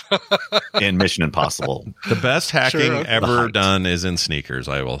Cruise in Mission Impossible. The best hacking ever done is in sneakers.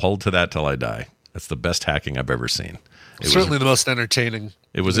 I will hold to that till I die. That's the best hacking I've ever seen. Certainly the most entertaining.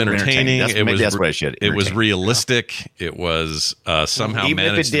 It was entertaining. That's what I should. It was realistic. It was somehow even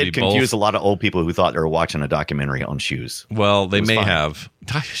managed if it did to be confuse both. a lot of old people who thought they were watching a documentary on shoes. Well, they may have.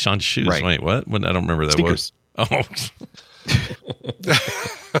 On shoes. Right. Wait, what? I don't remember that. Sneakers. Oh.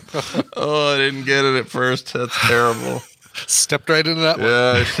 I didn't get it at first. That's terrible. Stepped right into that one.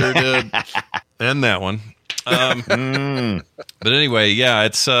 Yeah, I sure did. And that one. But anyway, yeah,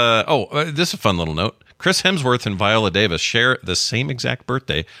 it's this is a fun little note. Chris Hemsworth and Viola Davis share the same exact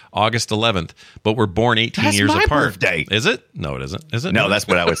birthday, August 11th, but were born 18 years apart. Birthday. Is it? No, it isn't. Is it? No, that's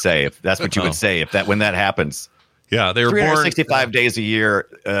what I would say. If that's what you would say when that happens. Yeah, they were 365 days a year.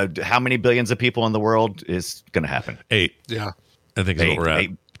 How many billions of people in the world is going to happen? 8. Yeah. I think is what we're at.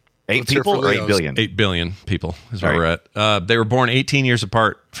 8 people or 8 billion? 8 billion people is where we're at. They were born 18 years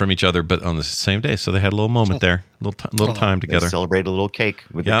apart from each other, but on the same day. So they had a little moment there, little time together. They celebrated a little cake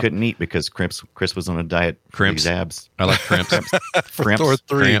they couldn't eat because Chris was on a diet. Crimps. Abs. I like crimps. Or 3,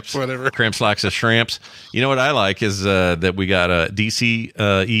 cramps, whatever. Cramps likes the shrimps. You know what I like is that we got a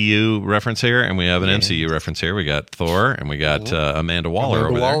DC EU reference here, and we have an MCU reference here. We got Thor, and we got Amanda Waller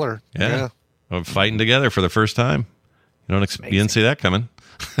over there. Yeah. Fighting together for the first time. You didn't see that coming.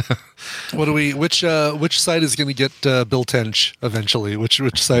 Which side is going to get Bill Tench eventually? Which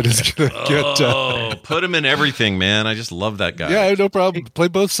side is going to get? Put him in everything, man. I just love that guy. Yeah, no problem. Play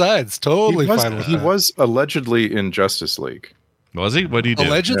both sides. Totally fine with He that. was allegedly in Justice League. Was he? What did he do?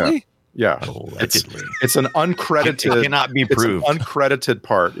 Allegedly? Yeah. Allegedly. It's an uncredited. It cannot be proved. It's an uncredited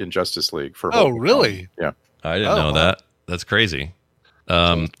part in Justice League for. Oh, really? Yeah. I didn't know that. That's crazy.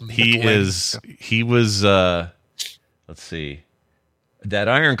 He was. Let's see. That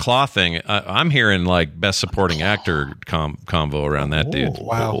Iron Claw thing, I'm hearing like best supporting actor combo around that dude.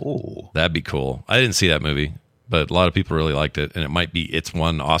 Wow. That'd be cool. I didn't see that movie, but a lot of people really liked it, and it might be its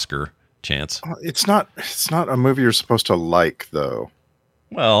one Oscar chance. It's not a movie you're supposed to like, though.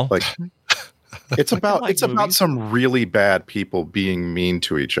 Well, like it's about like about some really bad people being mean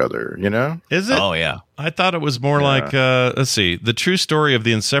to each other, Is it? Oh, yeah. I thought it was more like, let's see, the true story of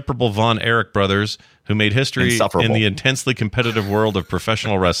the inseparable Von Erich brothers who made history in the intensely competitive world of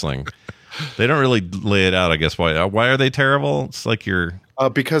professional wrestling. They don't really lay it out, I guess. Why are they terrible? It's like you're...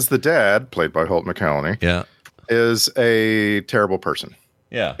 Because the dad, played by Holt McCallany, is a terrible person.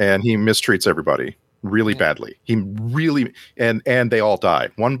 Yeah. And he mistreats everybody really badly. He really and they all die.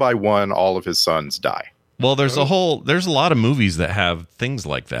 One by one, all of his sons die. Well, there's a lot of movies that have things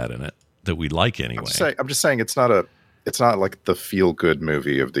like that in it that we like anyway. I'm just saying it's not like the feel good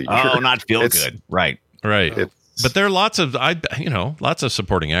movie of the year. Oh, not feel good. Right. But there are lots of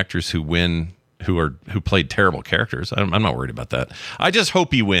supporting actors who win who played terrible characters. I'm not worried about that. I just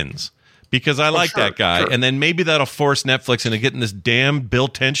hope he wins because I like that guy, and then maybe that'll force Netflix into getting this damn Bill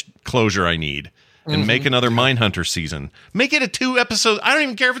Tench closure I need, and make another Mindhunter season. Make it a 2 episode. I don't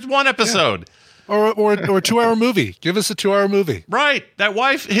even care if it's 1 episode. Yeah. Or a 2-hour movie. Give us a 2-hour movie. Right.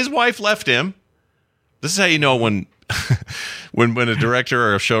 His wife left him. This is how you know when when a director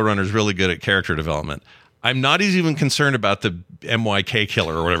or a showrunner is really good at character development. I'm not even concerned about the MYK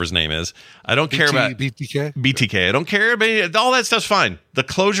killer or whatever his name is. I don't care about BTK. I don't care about all that stuff's fine. The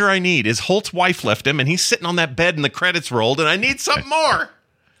closure I need is Holt's wife left him and he's sitting on that bed and the credits rolled and I need something more.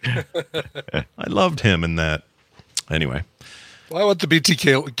 I loved him in that. Anyway. Well, I want the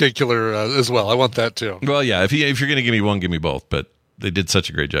BTK killer as well. I want that too. Well, yeah. If you're going to give me one, give me both. But they did such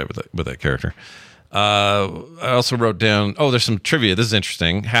a great job with that character. I also wrote down, there's some trivia. This is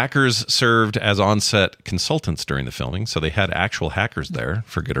interesting. Hackers served as on-set consultants during the filming, so they had actual hackers there,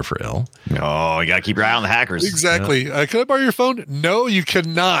 for good or for ill. Oh, you got to keep your eye on the hackers. Exactly. Yeah. Can I borrow your phone? No, you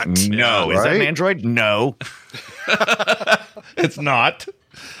cannot. No. Yeah, Is that an Android? No. It's not.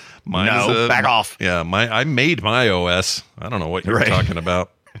 Mine back off. Yeah, I made my OS. I don't know what you're talking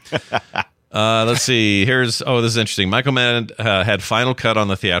about. Let's see. This is interesting. Michael Mann had final cut on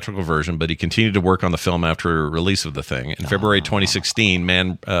the theatrical version, but he continued to work on the film after release of the thing. In February 2016,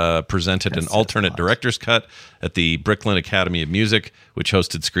 Mann presented an alternate director's cut at the Brooklyn Academy of Music, which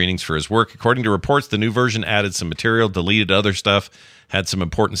hosted screenings for his work. According to reports, the new version added some material, deleted other stuff, had some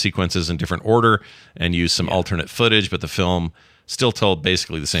important sequences in different order, and used some alternate footage, but the film still told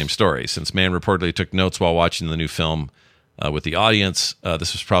basically the same story. Since Mann reportedly took notes while watching the new film with the audience,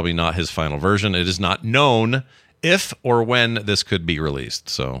 this was probably not his final version. It is not known if or when this could be released.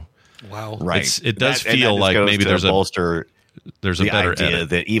 So, wow, right? It does feel like maybe there's bolster. There's a better idea edit.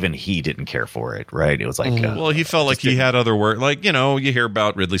 that even he didn't care for it. Right? It was like, he felt like he had other work. Like, you hear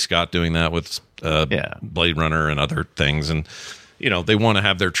about Ridley Scott doing that with Blade Runner and other things, and they want to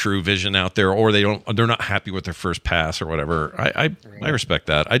have their true vision out there, or they're not happy with their first pass or whatever. I respect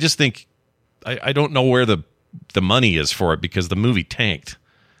that. I just think I don't know where the money is for it because the movie tanked.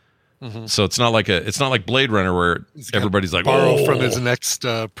 Mm-hmm. So it's not like Blade Runner where everybody's like borrow from his next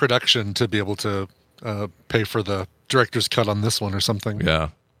production to be able to pay for the director's cut on this one or something. Yeah.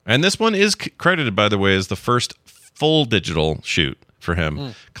 And this one is credited, by the way, as the first full digital shoot for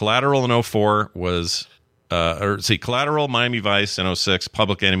him. Collateral in 2004 was Collateral, Miami Vice in 2006,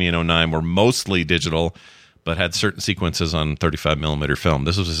 Public Enemy in 2009 were mostly digital, but had certain sequences on 35 millimeter film.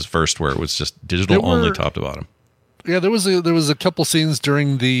 This was his first where it was just digital only top to bottom. Yeah, there was a couple scenes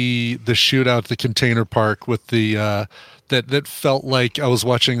during the shootout at the container park with the that felt like I was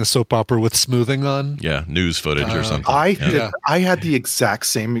watching a soap opera with smoothing on. Yeah, news footage or something. I had the exact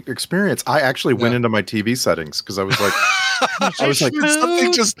same experience. I actually went into my TV settings because I was like,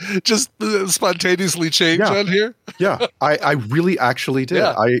 something just spontaneously changed on here. Yeah, I really actually did.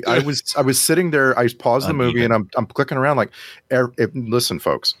 Yeah. I was sitting there. I paused the movie and I'm clicking around like, listen,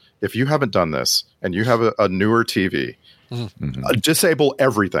 folks, if you haven't done this and you have a newer TV, disable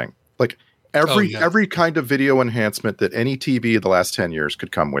everything. Like every kind of video enhancement that any TV of the last 10 years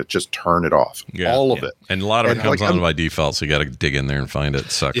could come with, just turn it off. Yeah, all of it. And a lot of it comes on by default, so you got to dig in there and find it.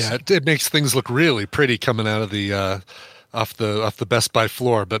 It sucks. Yeah, it makes things look really pretty coming out of the off the Best Buy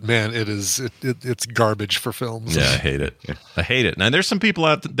floor, but man, it's garbage for films. Yeah, I hate it. I hate it. Now there's some people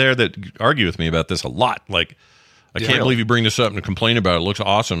out there that argue with me about this a lot. Like, I can't believe you bring this up and complain about it. It looks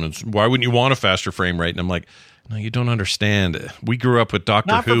awesome. Why wouldn't you want a faster frame rate? And I'm like, no, you don't understand. We grew up with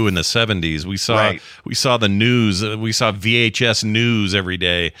Doctor Who in the 70s. We saw the news. We saw VHS news every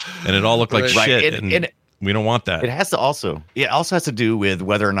day, and it all looked like shit. And we don't want that. It also has to do with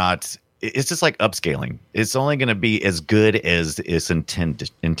whether or not it's just like upscaling. It's only going to be as good as its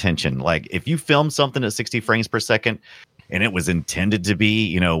intention. Like if you film something at 60 frames per second and it was intended to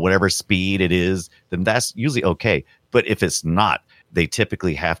be, whatever speed it is, then that's usually okay. But if it's not, they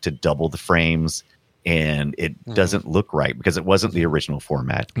typically have to double the frames. And it doesn't look right because it wasn't the original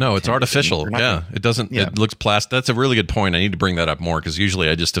format. No, it's artificial. Yeah, it doesn't. Yeah. It looks plastic. That's a really good point. I need to bring that up more because usually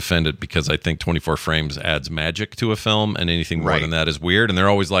I just defend it because I think 24 frames adds magic to a film, and anything more than that is weird. And they're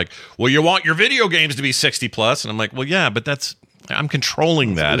always like, "Well, you want your video games to be 60 plus," and I'm like, "Well, yeah, but that's I'm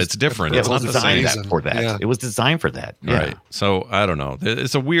controlling that. It's different. It's not the same. For that. Yeah. It was designed for that. Yeah. Right. So I don't know.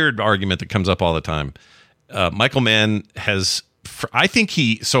 It's a weird argument that comes up all the time. Michael Mann has, I think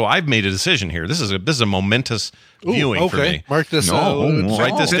so I've made a decision here. This is a momentous viewing for me. Mark this.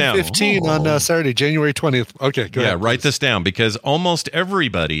 Write this down. 15 on Saturday, January 20th. Okay, go ahead. Write this down, because almost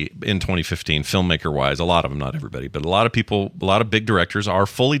everybody in 2015, filmmaker wise, a lot of them, not everybody, but a lot of people, a lot of big directors are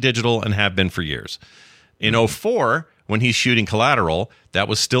fully digital and have been for years. In 2004, when he's shooting Collateral, that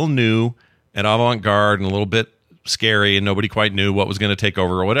was still new and avant-garde and a little bit scary, and nobody quite knew what was going to take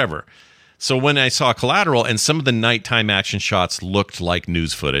over or whatever. So when I saw Collateral and some of the nighttime action shots looked like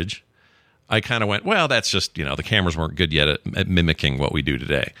news footage, I kind of went, well, that's just, the cameras weren't good yet at mimicking what we do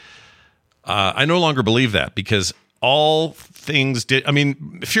today. I no longer believe that, because all things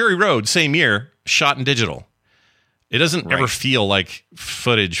Fury Road, same year, shot in digital. It doesn't ever feel like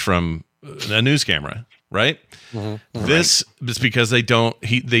footage from a news camera, right? Mm-hmm. This is because they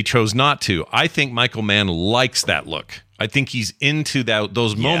chose not to. I think Michael Mann likes that look. I think he's into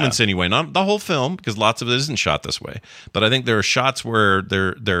those moments anyway. Not the whole film, because lots of it isn't shot this way. But I think there are shots where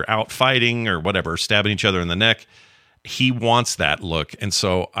they're out fighting or whatever, stabbing each other in the neck. He wants that look. And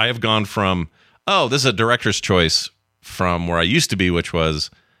so I have gone from, this is a director's choice, from where I used to be, which was,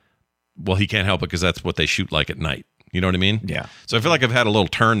 well, he can't help it because that's what they shoot like at night. You know what I mean? Yeah. So I feel like I've had a little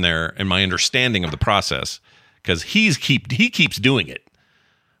turn there in my understanding of the process, because he keeps doing it.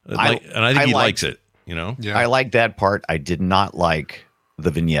 And I think he likes it. Yeah. I like that part. I did not like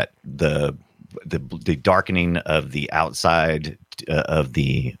the vignette, the darkening of the outside of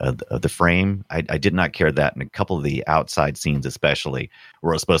the frame. I did not care that. In a couple of the outside scenes, especially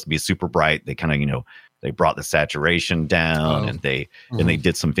where it was supposed to be super bright, they kind of they brought the saturation down and they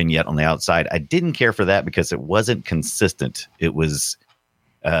did some vignette on the outside. I didn't care for that because it wasn't consistent. It was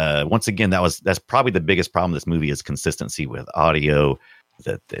once again that's probably the biggest problem with this movie is consistency with audio.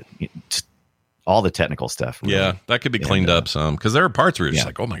 All the technical stuff. Really. Yeah, that could be cleaned up some, because there are parts where you're just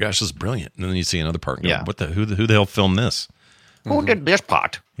like, oh my gosh, this is brilliant. And then you see another part and go, who the hell filmed this? Who did this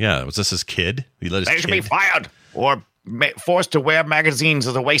part? Yeah, was this his kid? He let his They should be fired or forced to wear magazines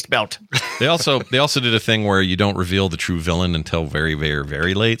as a waist belt. They also did a thing where you don't reveal the true villain until very, very,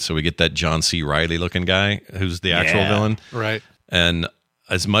 very late. So we get that John C. Reilly looking guy who's the actual villain. Right. And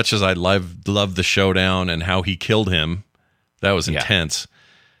as much as I loved the showdown and how he killed him, that was intense.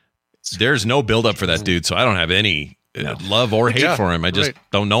 There's no buildup for that dude, so I don't have any love or hate for him. I just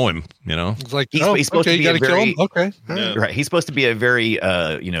don't know him. It's like he's supposed to be a very right. He's supposed to be a very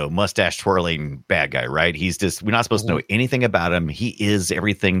mustache twirling bad guy, right? He's just, we're not supposed to know anything about him. He is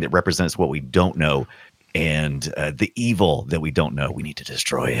everything that represents what we don't know, and the evil that we don't know. We need to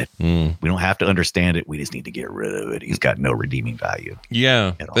destroy it. We don't have to understand it. We just need to get rid of it. He's got no redeeming value.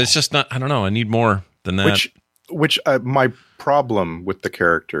 Yeah, but it's just not. I don't know. I need more than that. Which my problem with the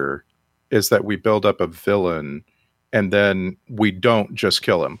character is that we build up a villain and then we don't just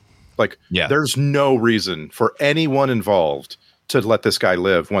kill him. Like, there's no reason for anyone involved to let this guy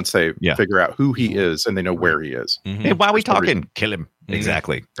live once they figure out who he is and they know where he is. Mm-hmm. Hey, why are we talking? Kill him. Mm-hmm.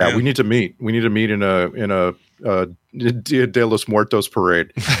 Exactly. Yeah, we need to meet. We need to meet in a Dia de los Muertos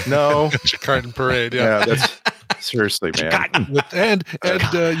parade. No. Carton parade. Yeah, that's seriously, man. And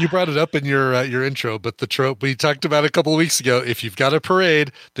you brought it up in your intro, but the trope we talked about a couple of weeks ago, if you've got a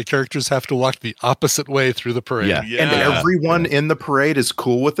parade, the characters have to walk the opposit way through the parade. Yeah. And everyone in the parade is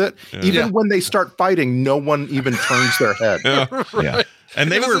cool with it. Yeah. Even when they start fighting, no one even turns their head. Right. And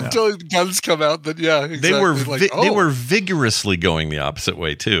they were until guns come out that exactly. They were vigorously going the opposite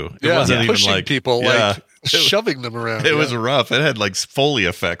way too. It wasn't even like people shoving them around. It was rough. It had like Foley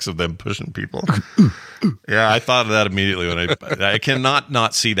effects of them pushing people. Yeah, I thought of that immediately when I cannot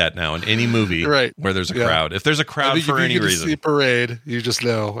not see that now in any movie where there's a crowd. If there's a crowd for any reason, see a parade, you just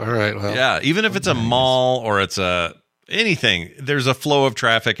know. All right, well, yeah, even if it's a mall or it's anything, there's a flow of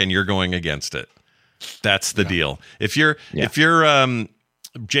traffic and you're going against it. That's the deal. If you're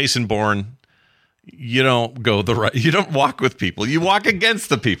Jason Bourne, you don't go you don't walk with people. You walk against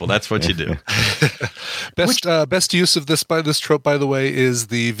the people. That's what you do. Best use of this trope, by the way, is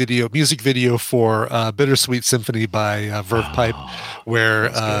the music video for Bittersweet Symphony by Verve Pipe,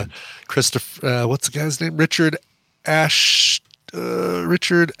 where Christopher, what's the guy's name? Richard Ashtonbury,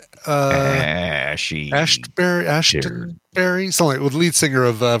 something like, with the lead singer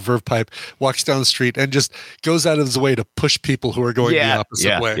of Verve Pipe, walks down the street and just goes out of his way to push people who are going the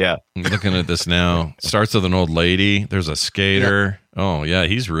opposite way. Yeah, I'm looking at this now. Starts with an old lady. There's a skater. Yeah. Oh yeah,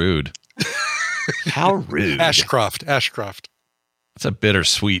 he's rude. How rude. Ashcroft. It's a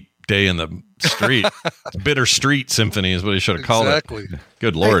bittersweet day in the street. Bitter Street Symphony is what he should have called Exactly. it.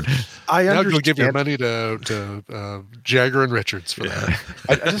 Good Lord. I Now understand. you'll give your money to Jagger and Richards for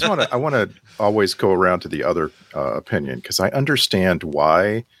that. I want to always go around to the other opinion, because I understand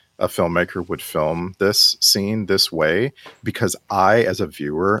why a filmmaker would film this scene this way, because I, as a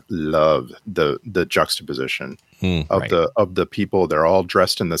viewer, love the juxtaposition of the people. They're all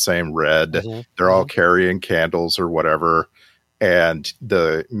dressed in the same red. Mm-hmm. They're all carrying candles or whatever. And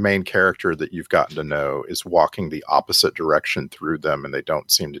the main character that you've gotten to know is walking the opposite direction through them, and they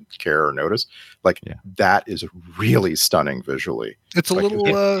don't seem to care or notice. That is really stunning visually. It's a little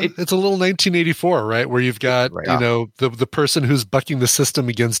it's a little 1984, right? Where you've got the person who's bucking the system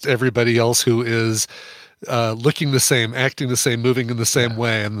against everybody else who is looking the same, acting the same, moving in the same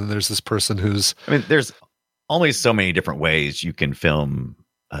way, and then there's this person who's. I mean, there's only so many different ways you can film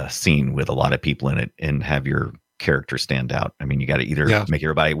a scene with a lot of people in it and have your character stand out. I mean, you got to either make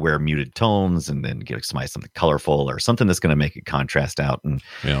everybody wear muted tones and then give somebody something colorful or something that's going to make it contrast out. And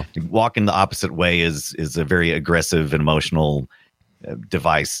walking the opposite way is a very aggressive and emotional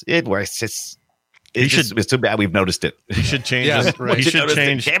device. It's too bad we've noticed it. He should change.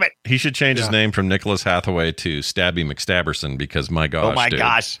 He should change his name from Nicholas Hathaway to Stabby McStabberson, because my gosh,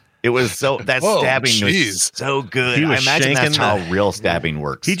 gosh. It was stabbing was so good. I imagine that's how real stabbing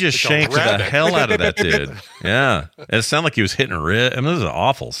works. He just shanked the hell out of that dude. Yeah. It sounded like he was hitting a rib. I mean, this is an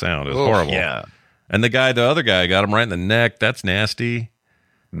awful sound. It was horrible. Yeah. And the other guy got him right in the neck. That's nasty.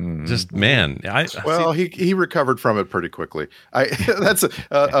 Just, man. He recovered from it pretty quickly. That's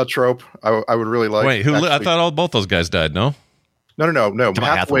a trope I would really like. Wait, I thought both those guys died, no? No.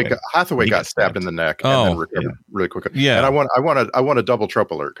 Hathaway got stabbed in the neck and then recovered really quickly. Yeah, and I want a double trope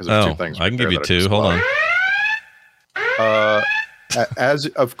alert, because there's two things. I can give you two. Hold on. As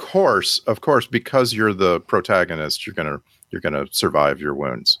of course, because you're the protagonist, you're gonna survive your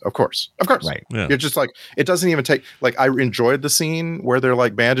wounds. Of course. Right. Yeah. You're just like, it doesn't even take. Like, I enjoyed the scene where they're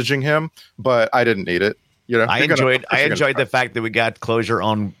like bandaging him, but I didn't need it. You know, I enjoyed the fact that we got closure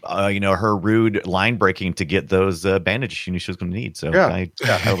on her rude line breaking to get those bandages she knew she was going to need. So I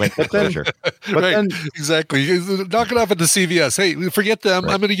like that closure. But then exactly, knock it off at the CVS. Hey, forget them.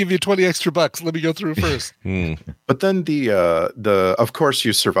 I'm going to give you $20 extra. Let me go through first. But then the of course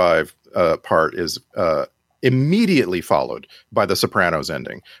you survive part is immediately followed by the Sopranos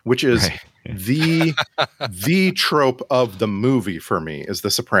ending, which is the trope of the movie for me, is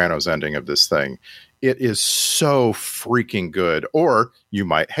the Sopranos ending of this thing. It is so freaking good. Or you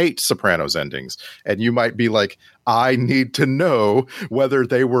might hate Sopranos endings, and you might be like, I need to know whether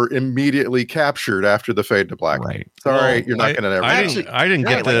they were immediately captured after the fade to black. Right. Sorry, you're not going to ever. I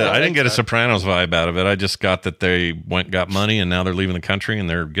didn't get a Sopranos vibe out of it. I just got that they got money, and now they're leaving the country, and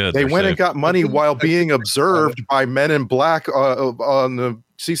they're good. They went and got money while being observed by men in black on the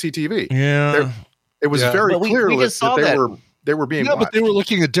CCTV. Yeah, it was very clear that they were being watched. But they were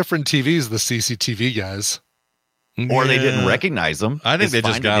looking at different TVs, the CCTV guys. Or they didn't recognize them. I think they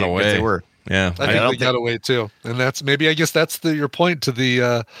just got away. They were. Yeah, I think they got away too. And that's I guess that's your point to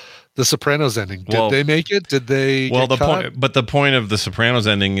the Sopranos ending. Did they make it? Did they the point of the Sopranos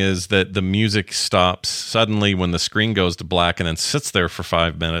ending is that the music stops suddenly when the screen goes to black and then sits there for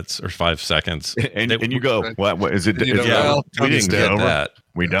 5 minutes or 5 seconds. And you go, what is it? We didn't get that.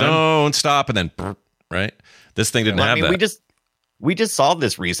 We done? Don't stop, and then right. This thing didn't have that. We just saw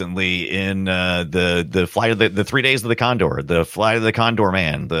this recently in the flight of the 3 days of the Condor, the flight of the Condor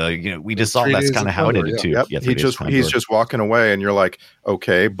Man. We just saw that's kind of how it ended too. Yep. He's just walking away, and you're like,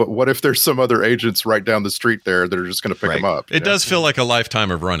 okay, but what if there's some other agents right down the street there that are just going to pick him up? It does feel like a lifetime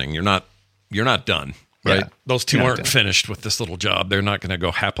of running. You're not done. Right, yeah. Those two aren't finished with this little job. They're not going to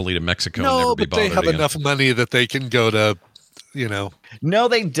go happily to Mexico. And never be bothered they have again. enough money that they can go to. No,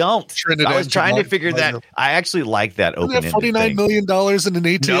 they don't. Trinidad, I was trying to figure that. I actually like that open. $49 million in an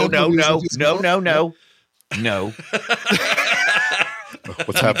ATM. No.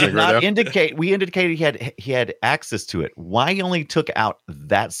 What's happening right now? We indicated he had access to it. Why he only took out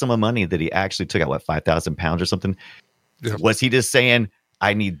that sum of money that he actually took out, 5,000 pounds or something? Yeah. Was he just saying,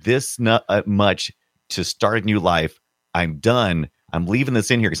 I need this much to start a new life? I'm done. I'm leaving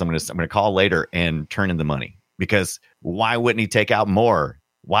this in here because I'm going to call later and turn in the money. Because why wouldn't he take out more?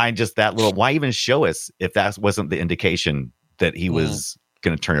 Why just that little? Why even show us if that wasn't the indication that he was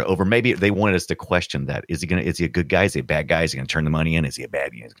going to turn it over? Maybe they wanted us to question that. Is he a good guy? Is he a bad guy? Is he going to turn the money in? Is he a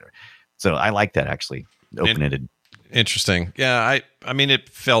bad guy? So I like that, actually, open-ended. Interesting. Yeah, I mean, it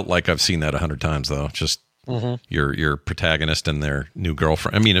felt like I've seen that 100 times though. Just your protagonist and their new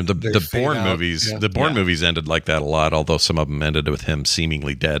girlfriend. I mean, the Bourne movies. Yeah. The Bourne movies ended like that a lot. Although some of them ended with him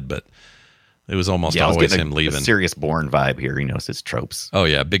seemingly dead, but. It was almost I was always getting him a leaving. serious Bourne vibe here. He knows his tropes. Oh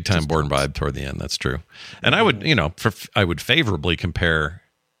yeah, big time Bourne vibe toward the end. That's true. And I would, I would favorably compare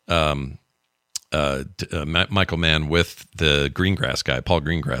Michael Mann with the Greengrass guy, Paul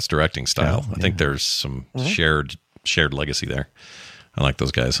Greengrass directing style. I think there's some shared legacy there. I like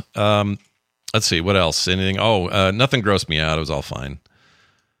those guys. Let's see what else. Anything? Nothing grossed me out. It was all fine.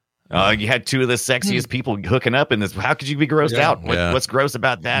 You had two of the sexiest people hooking up in this. How could you be grossed out? What's gross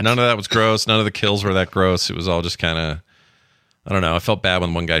about that? None of that was gross. None of the kills were that gross. It was all just kind of, I don't know. I felt bad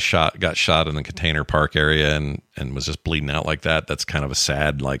when one guy got shot in the container park area and was just bleeding out like that. That's kind of a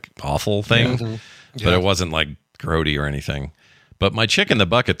sad, like awful thing. Yeah. But it wasn't like grody or anything. But my chick in the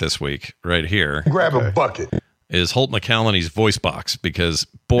bucket this week, right here, grab a bucket, is Holt McCallany's voice box, because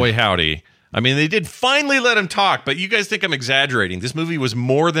boy howdy. I mean, they did finally let him talk, but you guys think I'm exaggerating. This movie was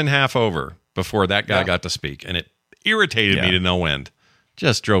more than half over before that guy got to speak, and it irritated me to no end.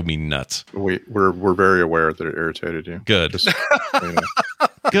 Just drove me nuts. We're very aware that it irritated you. Good. Just,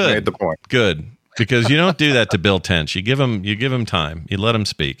 Good. Made the point. Good. Because you don't do that to Bill Tench. You give him time. You let him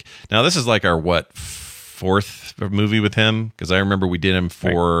speak. Now, this is like our, fourth movie with him? Because I remember we did him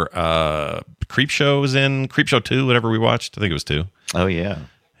for Creepshow was in Creepshow 2, whatever we watched. I think it was 2. Oh, yeah.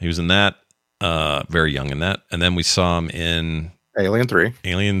 He was in that. Very young in that. And then we saw him in Alien 3.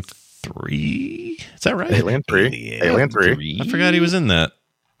 Alien 3? Is that right? Alien 3. Alien 3. I forgot he was in that.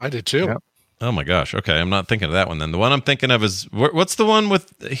 I did too. Yep. Oh my gosh. Okay. I'm not thinking of that one then. The one I'm thinking of is, what's the one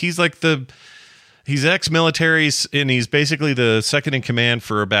with, he's ex-military and he's basically the second in command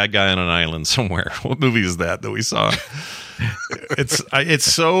for a bad guy on an island somewhere. What movie is that we saw?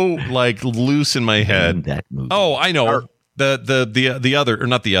 It's so like loose in my head. That movie. Oh, I know. The other, or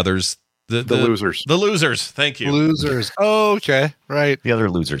not the others. The losers. The losers. Thank you. Losers. Oh, okay. Right. The other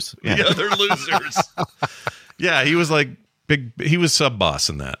losers. Yeah. The other losers. Yeah, he was like big. He was sub boss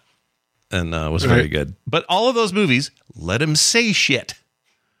in that, and was very good. But all of those movies let him say shit.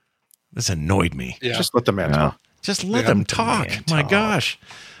 This annoyed me. Yeah. Just let the man talk. Just let them talk. My gosh.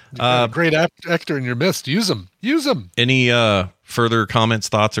 Great actor in your midst. Use him. Use him. Any further comments,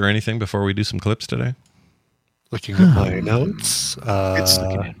 thoughts, or anything before we do some clips today? Looking at my notes. It's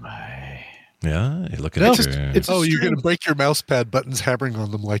looking at my. Yeah, you're looking at you're going to break your mouse pad buttons hammering on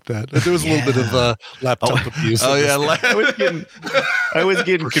them like that. There was a little bit of laptop abuse. Oh yeah, I was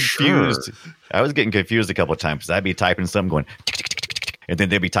getting confused. Sure. I was getting confused a couple of times because I'd be typing something going, and then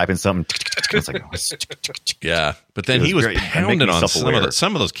they'd be typing something. It's like, yeah, but then he was pounding on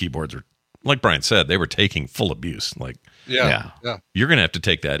some of those keyboards. Are, like Brian said, they were taking full abuse. Like, yeah. You're going to have to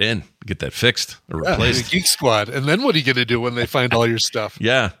take that in, get that fixed or replaced. Geek Squad. And then what are you going to do when they find all your stuff?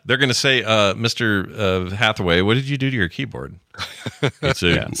 Yeah. They're going to say, Mr. Hathaway, what did you do to your keyboard? He'd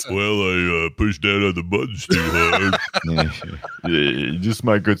say, I pushed down on the buttons too hard. Just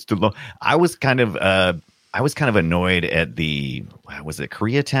my good still low. I was kind of annoyed at was it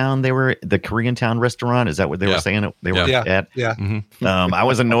Koreatown? The Koreatown restaurant. Is that what they were saying? They were at? Yeah. Mm-hmm. I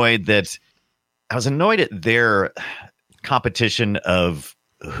was annoyed at their competition of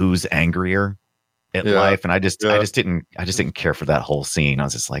who's angrier at life, and I just didn't care for that whole scene. I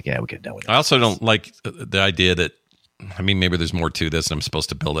was just like, we get done with it. I also don't like the idea that, I mean, maybe there's more to this and I'm supposed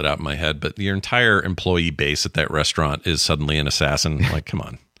to build it out in my head, but your entire employee base at that restaurant is suddenly an assassin. Like, come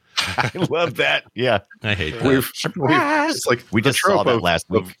on. I love that. Yeah, I hate that. It's like we just saw that last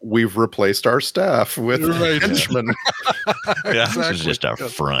week. We've replaced our staff with henchmen. This is just our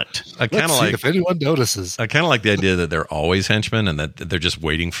front. I kind of like, if anyone notices. I kind of like the idea that they're always henchmen and that they're just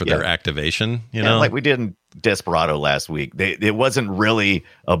waiting for their activation. You know, like we did in Desperado last week. It wasn't really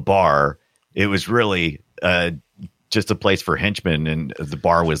a bar. It was really just a place for henchmen, and the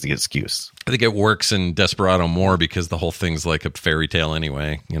bar was the excuse. I think it works in Desperado more because the whole thing's like a fairy tale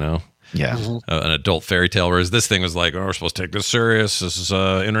anyway, you know? Yeah. An adult fairy tale, whereas this thing was like, we're supposed to take this serious. This is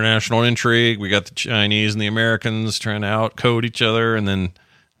international intrigue. We got the Chinese and the Americans trying to outcode each other, and then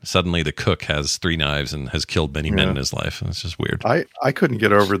suddenly the cook has 3 knives and has killed many men in his life. It's just weird. I couldn't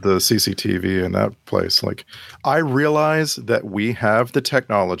get over the CCTV in that place. Like, I realize that we have the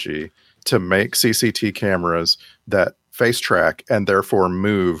technology to make CCTV cameras that face track and therefore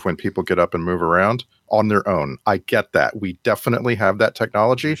move when people get up and move around on their own. I get that. We definitely have that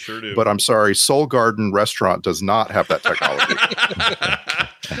technology. We sure do. But I'm sorry, Soul Garden Restaurant does not have that technology.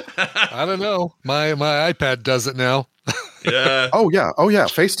 I don't know. My iPad does it now. Yeah. Oh yeah.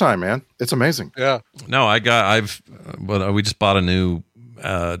 FaceTime, man. It's amazing. Yeah. No, we just bought a new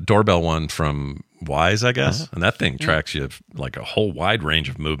doorbell one from Wise, I guess. And that thing tracks you like a whole wide range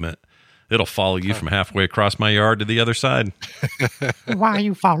of movement. It'll follow you from halfway across my yard to the other side. Why are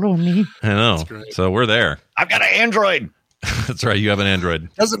you following me? I know. So we're there. I've got an Android. That's right. You have an Android.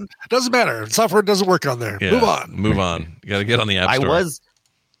 Doesn't matter. Software doesn't work on there. Yeah, move on. You got to get on the App Store.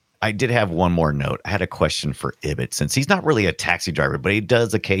 I did have one more note. I had a question for Ibbott, since he's not really a taxi driver, but he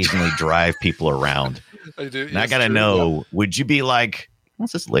does occasionally drive people around. I do. And I got to know, would you be like,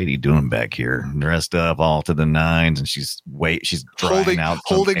 what's this lady doing back here, dressed up all to the nines, and she's holding a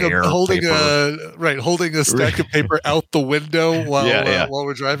stack of paper out the window while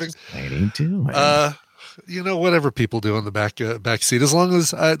we're driving. Lady doing. Whatever people do in the back seat, as long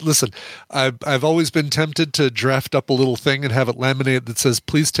as I've always been tempted to draft up a little thing and have it laminated that says,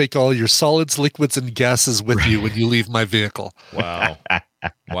 "Please take all your solids, liquids, and gases with you when you leave my vehicle." Wow.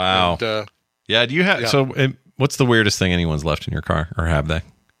 And, yeah. Do you have what's the weirdest thing anyone's left in your car, or have they?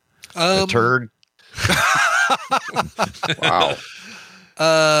 A turd. Wow.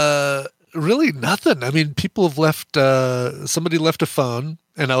 Really nothing. I mean, people have left. Somebody left a phone.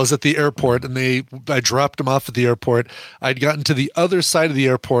 And I was at the airport, and I dropped them off at the airport. I'd gotten to the other side of the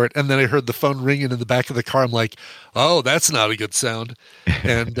airport, and then I heard the phone ringing in the back of the car. I'm like, "Oh, that's not a good sound."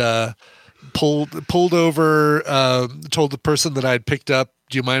 And pulled over, told the person that I had picked up,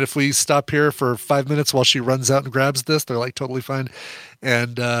 "Do you mind if we stop here for 5 minutes while she runs out and grabs this?" They're like, "Totally fine."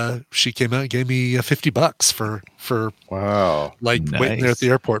 And she came out and gave me $50 for wow, waiting there at the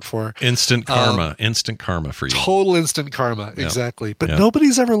airport for her. Instant karma for you. Total instant karma, exactly. But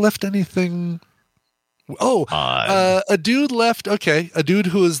nobody's ever left anything. A dude left. Okay, a dude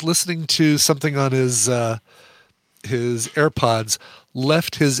who was listening to something on his AirPods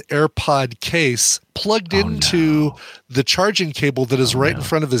left his AirPod case plugged into the charging cable that is right in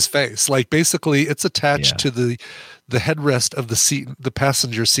front of his face. Like, basically, it's attached to the headrest of the seat, the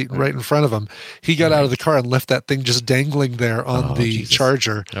passenger seat, right in front of him. He got out of the car and left that thing just dangling there on the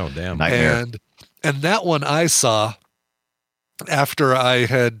charger. Oh, damn. Nightmare. And that one I saw after I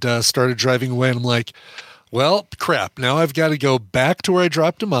had started driving away, and I'm like, well, crap. Now I've got to go back to where I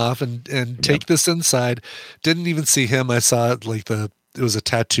dropped him off and take this inside. Didn't even see him. I saw it it was a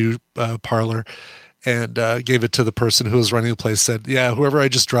tattoo parlor, and gave it to the person who was running the place. Said, "Yeah, whoever I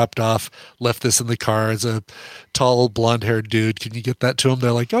just dropped off left this in the car. It's a tall, blonde-haired dude. Can you get that to him?"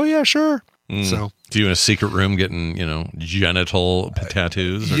 They're like, "Oh yeah, sure." So, do you in a secret room getting genital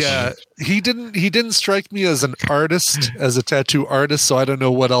tattoos? Or something? He didn't strike me as an artist, as a tattoo artist. So I don't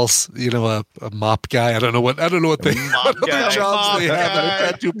know what else. A mop guy. I don't know what the jobs they have at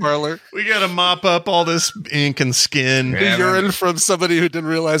a tattoo parlor. We got to mop up all this ink and skin. The urine from somebody who didn't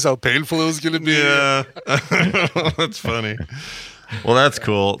realize how painful it was going to be. Yeah, that's funny. Well, that's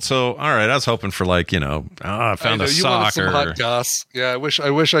cool. So, all right, I was hoping for I found a sock. You wanted some hot goss. Yeah, I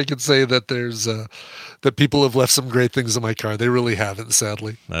wish I could say that there's that people have left some great things in my car. They really haven't,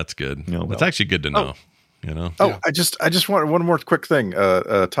 sadly. That's good. It's actually good to know. I just want one more quick thing.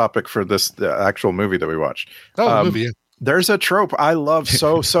 A topic for the actual movie that we watched. Movie. Yeah. There's a trope I love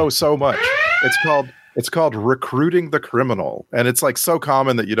so much. It's called recruiting the criminal, and it's so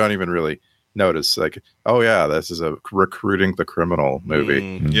common that you don't even really notice, oh yeah, this is a recruiting the criminal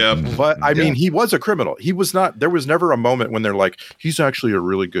movie. But I mean, he was a criminal. He was not. There was never a moment when they're like, he's actually a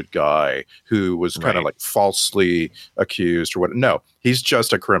really good guy who was kind of falsely accused or what. No, he's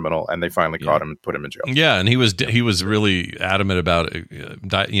just a criminal, and they finally caught him and put him in jail. Yeah, and he was really adamant about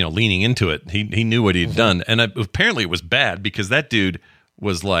leaning into it. He knew what he'd done, and apparently it was bad, because that dude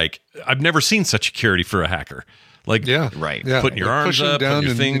was like, I've never seen such security for a hacker. Putting your arms up, putting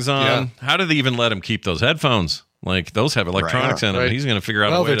your things on. Yeah. How do they even let him keep those headphones? Those have electronics in them. He's going to figure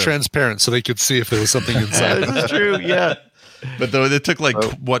out a way they're transparent, so they could see if there was something inside. This is true, yeah. But though it took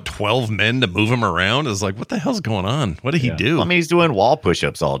 12 men to move him around. It's what the hell's going on? What did he do? Well, I mean, he's doing wall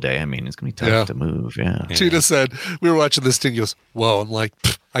push-ups all day. I mean, it's going to be tough to move. Yeah. Cheetah said, we were watching this thing. He goes, whoa. I'm like,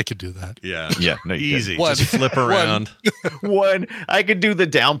 I could do that. Yeah. Yeah. No, easy. Just flip around. I could do the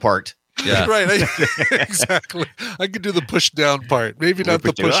down part. Yeah. Right. Exactly. I could do the push down part. Maybe not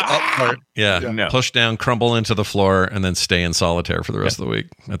the push up part. Yeah. No. Push down, crumble into the floor, and then stay in solitaire for the rest of the week.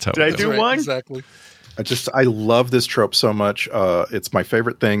 That's how Did I do one? Exactly. I love this trope so much. It's my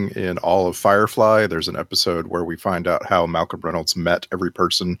favorite thing in all of Firefly. There's an episode where we find out how Malcolm Reynolds met every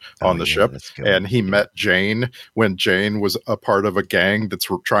person on the ship. And he met Jane when Jane was a part of a gang that's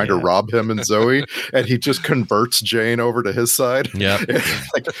trying to rob him and Zoe. And he just converts Jane over to his side. Yeah.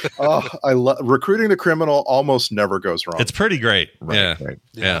 I love recruiting the criminal. Almost never goes wrong. It's pretty great. Right.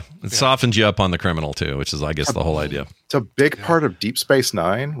 It softens you up on the criminal too, which is, I guess, the whole idea. It's a big part of Deep Space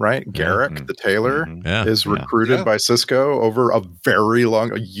Nine, right? Garrick, the tailor, is recruited by Cisco over a very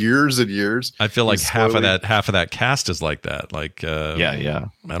long years and years. I feel like half of that cast is like that. Like, I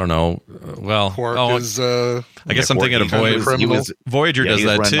don't know. Well, Quark is, I guess I'm thinking of Voyager does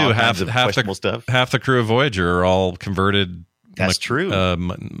that too. Half the crew of Voyager are all converted. That's true.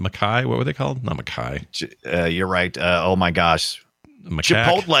 Mackay, what were they called? Not Mackay. You're right. Oh my gosh.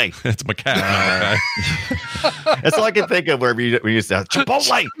 Macaque. Chipotle. It's macaque. That's all I can think of wherever you say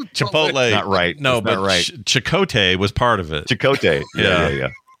Chipotle. Chipotle. Not right. No, but right. Chakotay was part of it. Chakotay. Yeah.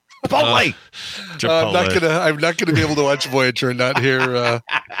 Chipotle. I'm not gonna be able to watch Voyager and not hear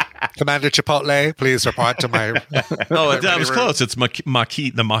Commander Chipotle, please report to my. That was close. It's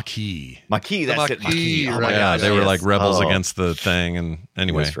Maquis. The Maquis. Maquis. That's it. Maquis. Oh my gosh. They were like rebels against the thing, and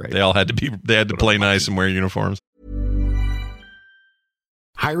anyway, they all had to play nice and wear uniforms.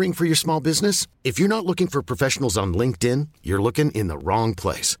 Hiring for your small business? If you're not looking for professionals on LinkedIn, you're looking in the wrong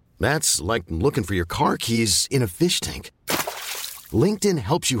place. That's like looking for your car keys in a fish tank. LinkedIn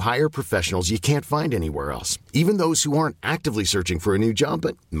helps you hire professionals you can't find anywhere else, even those who aren't actively searching for a new job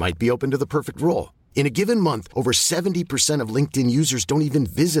but might be open to the perfect role. In a given month, over 70% of LinkedIn users don't even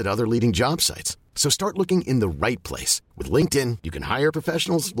visit other leading job sites. So start looking in the right place. With LinkedIn, you can hire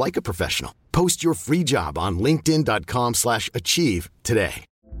professionals like a professional. Post your free job on linkedin.com/achieve today.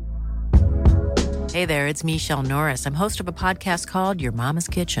 Hey there, it's Michelle Norris. I'm host of a podcast called Your Mama's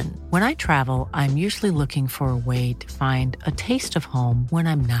Kitchen. When I travel, I'm usually looking for a way to find a taste of home when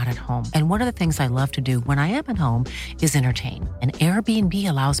I'm not at home. And one of the things I love to do when I am at home is entertain. And Airbnb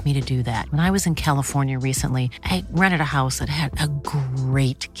allows me to do that. When I was in California recently, I rented a house that had a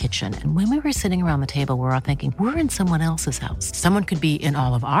great kitchen. And when we were sitting around the table, we were all thinking, we're in someone else's house. Someone could be in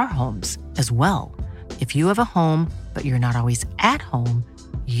all of our homes as well. If you have a home, but you're not always at home,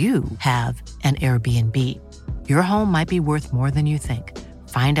 you have an Airbnb. Your home might be worth more than you think.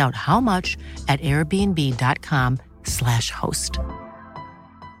 Find out how much at airbnb.com/host.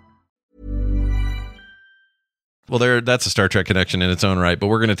 Well, that's a Star Trek connection in its own right, but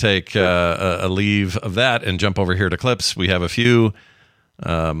we're going to take a leave of that and jump over here to clips. We have a few.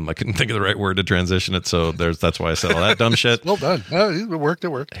 I couldn't think of the right word to transition it, so that's why I said all that dumb shit. Well done. It worked.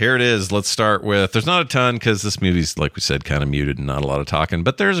 Here it is. Let's start with, there's not a ton because this movie's, like we said, kind of muted and not a lot of talking,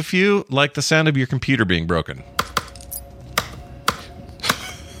 but there's a few, like the sound of your computer being broken.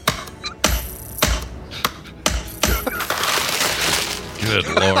 Good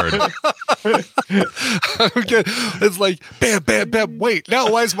Lord. Okay. It's like, bam, bam, bam. Wait,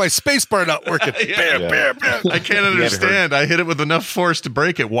 now why is my space bar not working? Bam, bam, bam. I can't understand. I hit it with enough force to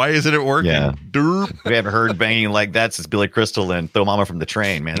break it. Why isn't it working? Yeah. Derp. We haven't heard banging like that since Billy Crystal and Throw Mama from the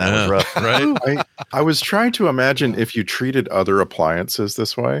Train, man. That was rough. Right? I was trying to imagine if you treated other appliances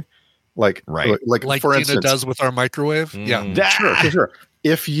this way. Like for Tina instance, does with our microwave. Yeah. Sure.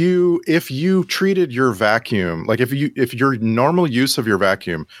 If you treated your vacuum, like if your normal use of your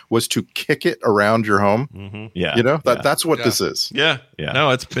vacuum was to kick it around your home, that's what this is. Yeah. No,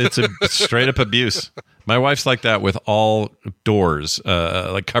 it's a straight up abuse. My wife's like that with all doors,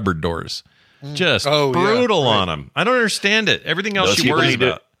 like cupboard doors. Just brutal on them. I don't understand it. Everything else she worries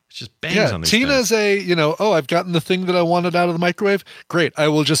about. It's just bangs on these Tina's things. I've gotten the thing that I wanted out of the microwave. Great. I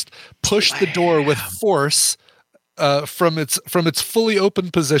will just push the door with force from its fully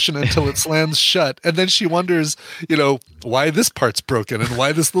open position until it slams shut. And then she wonders, why this part's broken and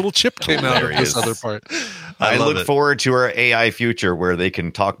why this little chip came out of this other part. I look forward to our AI future where they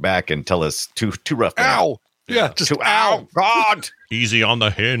can talk back and tell us too rough. Ow. Yeah, just ow, God. Easy on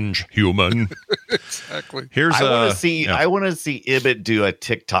the hinge, human. Exactly. I want to see Ibbot do a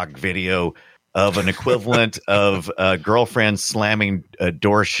TikTok video of an equivalent of a girlfriend slamming a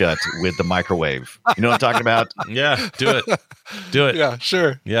door shut with the microwave. You know what I'm talking about? Yeah, do it. Yeah,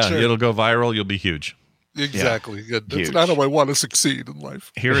 sure. Yeah, sure. It'll go viral. You'll be huge. Exactly. Yeah, that's not how I want to succeed in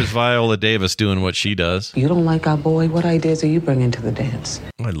life. Here is Viola Davis doing what she does. You don't like our boy? What ideas are you bringing to the dance?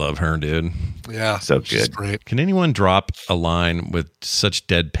 I love her, dude. Yeah, so good. Great. Can anyone drop a line with such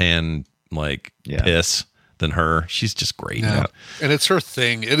deadpan piss than her? She's just great. Yeah. And it's her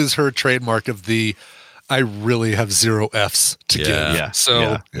thing. It is her trademark of the I really have 0 Fs to give. Yeah.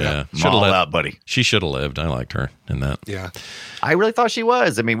 So All out, buddy. She should have lived. I liked her in that. Yeah. I really thought she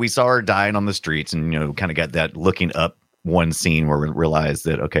was. I mean, we saw her dying on the streets and, kind of got that looking up one scene where we realized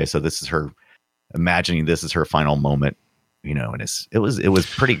that, okay, so this is her imagining this is her final moment, and it was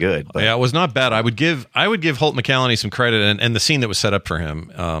pretty good. But. Yeah, it was not bad. I would give Holt McCallany some credit and the scene that was set up for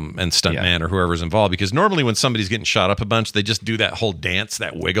him and stuntman or whoever's involved, because normally when somebody's getting shot up a bunch, they just do that whole dance,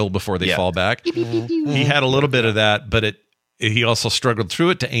 that wiggle before they fall back. He had a little bit of that, but he also struggled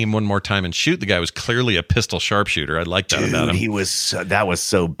through it to aim one more time and shoot. The guy was clearly a pistol sharpshooter. I liked that about him. That was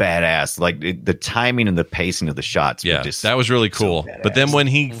so badass. Like the timing and the pacing of the shots. Yeah, that was really cool. But then when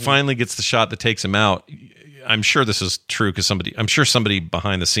he finally gets the shot that takes him out, I'm sure this is true because somebody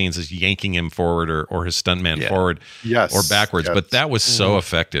behind the scenes is yanking him forward or his stuntman forward or backwards. Yes. But that was so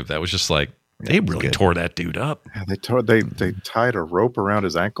effective. That was just like, they really tore that dude up. Yeah, they tied a rope around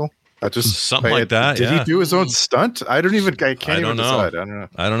his ankle. Something like that. Did he do his own stunt? I can't even decide. I don't know.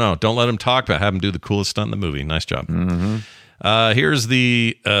 I don't know. Don't let him talk, but have him do the coolest stunt in the movie. Nice job. Here's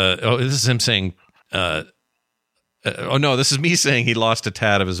the. This is him saying. No, this is me saying he lost a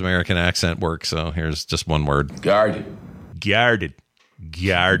tad of his American accent work. So here's just one word. Guarded.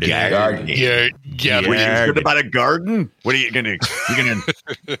 What are you about a garden? What are you gonna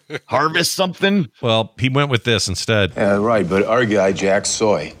harvest something? Well, he went with this instead. Right, but our guy Jack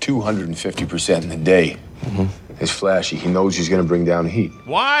Soy, 250% in a day. It's flashy. He knows he's going to bring down heat.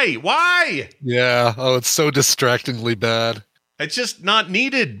 Why? Yeah. Oh, it's so distractingly bad. It's just not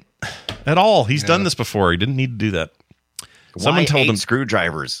needed at all. He's done this before. He didn't need to do that. Someone told him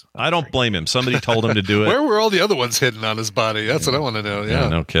screwdrivers. I don't blame him. Somebody told him to do it. Where were all the other ones hidden on his body? That's what I want to know. Yeah.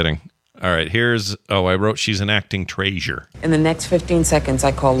 No kidding. All right, I wrote she's an acting treasure. In the next 15 seconds,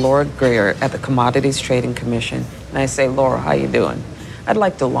 I call Laura Greer at the Commodities Trading Commission. And I say, Laura, how you doing? I'd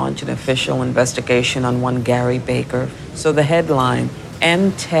like to launch an official investigation on one Gary Baker. So the headline,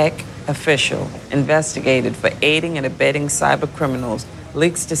 M-Tech official investigated for aiding and abetting cyber criminals,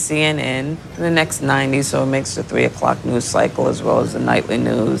 leaks to CNN in the next 90, so it makes the 3 o'clock news cycle as well as the nightly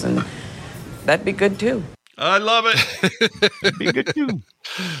news, and that'd be good too. I love it. That'd be good too.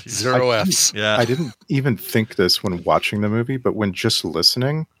 0 Fs. Yeah. I didn't even think this when watching the movie, but when just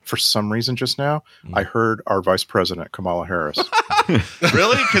listening, for some reason just now, I heard our Vice President, Kamala Harris.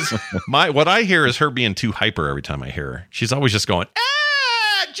 Really? Because what I hear is her being too hyper every time I hear her. She's always just going,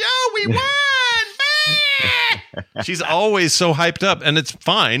 Joe, we won! She's always so hyped up, and it's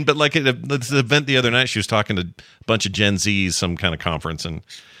fine. But like at the event the other night, she was talking to a bunch of Gen Zs, some kind of conference, and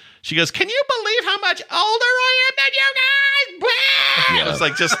she goes, "Can you believe how much older I am than you guys?" Yeah. It's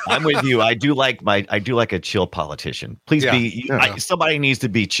like I'm with you. I do like a chill politician. Please be. Somebody needs to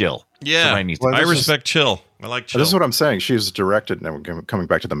be chill. Yeah, I respect chill. I like chill. This is what I'm saying. She's directed. Now we're coming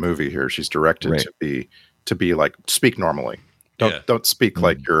back to the movie here. She's directed to be like speak normally. Don't speak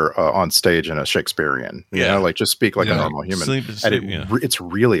like you're on stage in a Shakespearean. You know, like just speak like a normal human. It's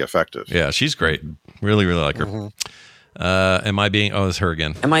really effective. Yeah, she's great. Really, really like her. Am I being? Oh, it's her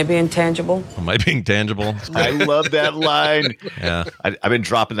again. Am I being tangible? Am I being tangible? I love that line. Yeah, I've been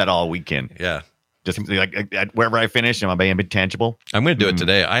dropping that all weekend. Yeah, just like wherever I finish, am I being tangible? I'm going to do it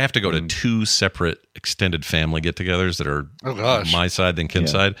today. I have to go to 2 separate extended family get-togethers that are my side than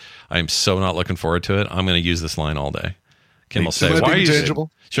Kim's side. I am so not looking forward to it. I'm going to use this line all day. Kim will say, "Why are you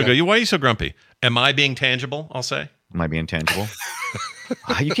tangible?" She'll go, "Why are you so grumpy?" Am I being tangible? I'll say, "Am I being tangible?"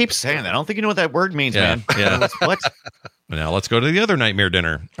 You keep saying that. I don't think you know what that word means, man. Yeah. What? Now let's go to the other nightmare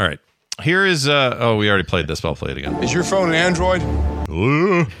dinner. All right. Here is. We already played this, but I'll play it again. Is your phone an Android?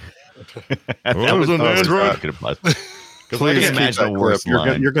 That was an Android. Please imagine the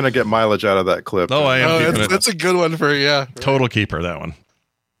clip. You're going to get mileage out of that clip. Oh, I am. That's a good one for total keeper. That one.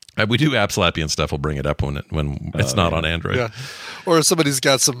 We do app slappy and stuff. We'll bring it up when it's not on Android. Yeah. Or if somebody's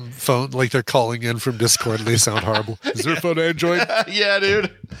got some phone, like they're calling in from Discord and they sound horrible. Is their phone Android? Yeah,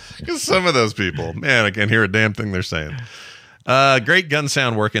 dude. Because some of those people, man, I can't hear a damn thing they're saying. Great gun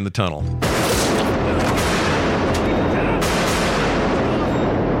sound work in the tunnel.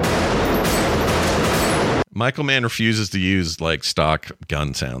 Michael Mann refuses to use like stock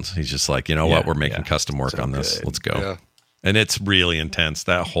gun sounds. He's just like, you know what? We're making custom work on this. Let's go. Yeah. And it's really intense.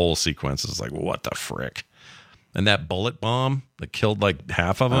 That whole sequence is like, what the frick? And that bullet bomb that killed like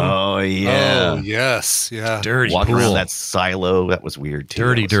half of them. Oh, yeah. Oh, yes. Yeah. Dirty Walking pool. around that silo. That was weird, too.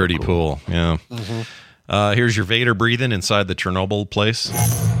 Dirty pool. Yeah. Mm-hmm. Here's your Vader breathing inside the Chernobyl place.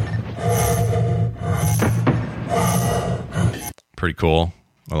 Pretty cool.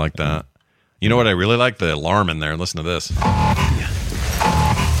 I like that. You know what I really like? The alarm in there. Listen to this.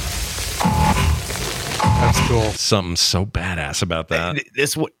 That's cool. Something so badass about that.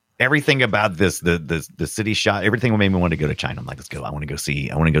 Everything about this, the city shot, everything made me want to go to China. I'm like, let's go. I want to go see.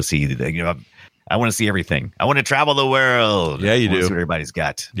 I want to see everything. I want to travel the world. Yeah, you do. See what everybody's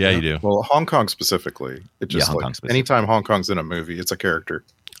got. Yeah, you do. Well, Hong Kong specifically. It just anytime Hong Kong's in a movie, it's a character.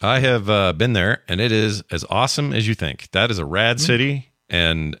 I have been there, and it is as awesome as you think. That is a rad city,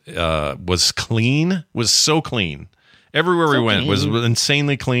 and was clean. Was so clean. Everywhere we went was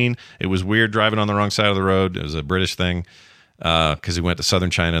insanely clean. It was weird driving on the wrong side of the road. It was a British thing. because he went to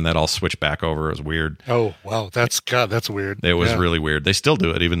southern China and that all switched back over. It was weird. Oh, wow. That's weird. It was really weird. They still do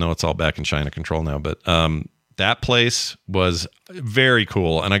it, even though it's all back in China control now. But that place was very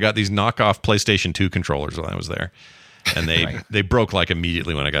cool. And I got these knockoff PlayStation 2 controllers while I was there. And they broke like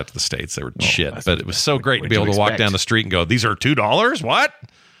immediately when I got to the States. They were shit. But it was so great to be able to walk down the street and go, these are $2? What?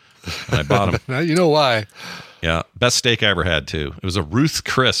 And I bought them. Now you know why. Yeah. Best steak I ever had, too. It was a Ruth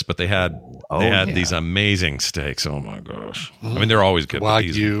Chris, but they had these amazing steaks. Oh, my gosh. I mean, they're always good.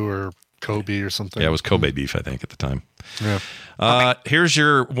 Wagyu or Kobe or something. Yeah, it was Kobe beef, I think, at the time. Yeah. Here's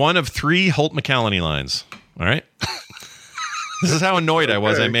your one of 3 Holt McCallany lines. All right. This is how annoyed I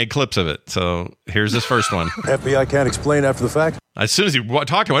was. I made clips of it. So here's this first one. FBI can't explain after the fact. As soon as he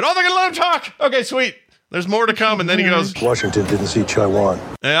talked, I went, oh, they're going to let him talk. Okay, sweet. There's more to come. And then he goes, Washington didn't see Taiwan.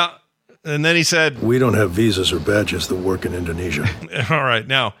 Yeah. And then he said, we don't have visas or badges that work in Indonesia. All right.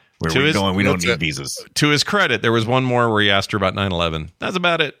 Now, where are we going? We don't need visas. To his credit, there was one more where he asked her about 9/11. That's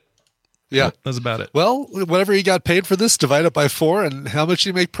about it. Yeah. That's about it. Well, whatever he got paid for this, divide it by 4, and how much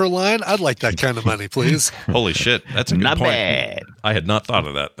you make per line? I'd like that kind of money, please. Holy shit. That's a good Not point. bad. I had not thought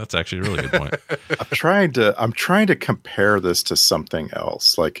of that. That's actually a really good point. I'm trying to compare this to something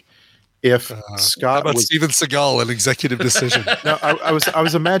else. Like if Scott how about was Steven Seagal, an executive decision. No, I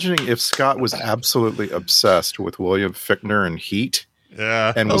was imagining if Scott was absolutely obsessed with William Fichtner and Heat.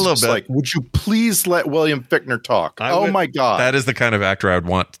 Yeah. And was just like, would you please let William Fichtner talk? My God. That is the kind of actor I would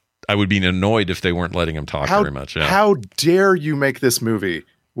want. I would be annoyed if they weren't letting him talk very much. Yeah. How dare you make this movie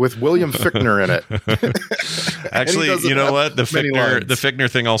with William Fichtner in it? Actually, you know what? The Fichtner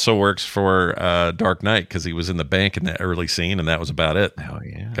thing also works for Dark Knight because he was in the bank in that early scene, and that was about it. Oh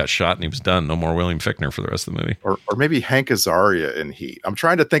yeah, got shot and he was done. No more William Fichtner for the rest of the movie. Or maybe Hank Azaria in Heat. I'm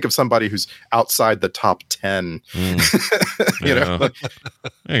trying to think of somebody who's outside the top 10. You know,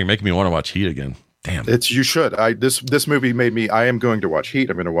 hey, you're making me want to watch Heat again. Damn. You should. This movie made me. I am going to watch Heat.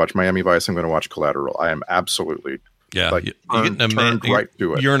 I'm going to watch Miami Vice. I'm going to watch Collateral. I am absolutely. Yeah, like, you're getting right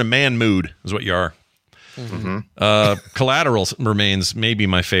to it. You're in a man mood, is what you are. Mm-hmm. Collateral remains maybe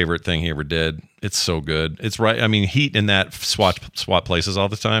my favorite thing he ever did. It's so good. It's right. I mean, Heat and that swap places all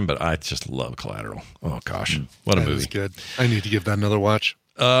the time, but I just love Collateral. Oh gosh, what a movie! Is good. I need to give that another watch.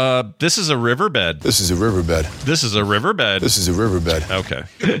 This is a riverbed. This is a riverbed. This is a riverbed. This is a riverbed. Okay,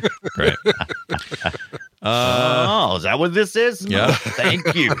 great. Is that what this is? Yeah.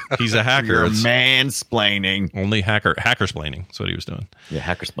 Thank you. He's a hacker. You're It's mansplaining. only hackersplaining. That's what he was doing. Yeah,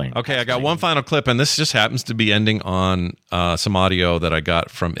 hackersplaining. Okay, I got one final clip, and this just happens to be ending on some audio that I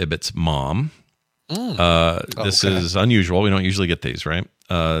got from Ibit's mom. This is unusual. We don't usually get these, right?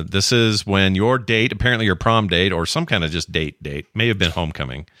 This is when your date, apparently your prom date or some kind of just date, may have been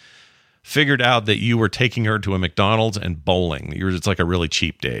homecoming, figured out that you were taking her to a McDonald's and bowling. It's like a really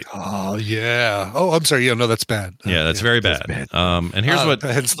cheap date. Oh, yeah. Oh, I'm sorry. Yeah, no, that's bad. Yeah, that's very bad. And here's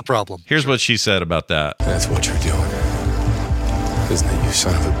hence the problem. Here's what she said about that. That's what you're doing, isn't it, you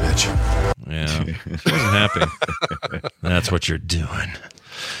son of a bitch? Yeah, she wasn't happy. That's what you're doing.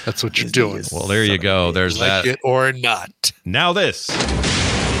 That's what you're doing. Well, there you go. There's like that. It or not. Now this.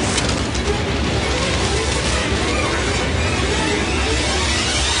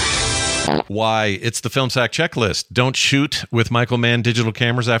 Why, it's the Film Sack checklist. Don't shoot with Michael Mann digital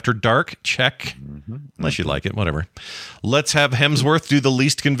cameras after dark. Check. Unless you like it, whatever. Let's have Hemsworth do the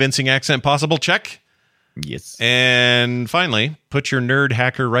least convincing accent possible. Check. Yes. And finally, put your nerd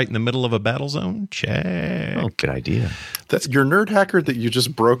hacker right in the middle of a battle zone. Check. Oh, good idea. That's your nerd hacker that you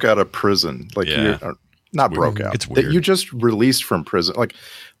just broke out of prison. Like you're not broke out. It's weird. That you just released from prison. Like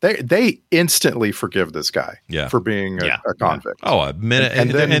they instantly forgive this guy for being a convict. Oh, a minute.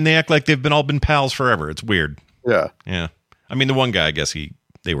 And they act like they've all been pals forever. It's weird. Yeah. Yeah. I mean, the one guy, I guess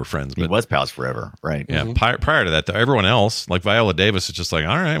they were friends. But he was pals forever, right? Yeah. Prior to that, though, everyone else, like Viola Davis, is just like,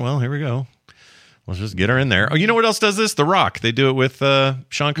 all right, well, here we go. Let's just get her in there. Oh, you know what else does this? The Rock. They do it with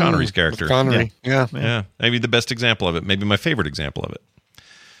Sean Connery's character. Connery. Yeah. Maybe the best example of it. Maybe my favorite example of it.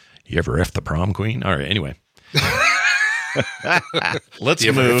 You ever F the prom queen? All right. Anyway. Let's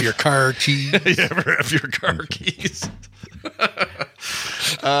you move. Ever F your car keys? You ever F your car keys?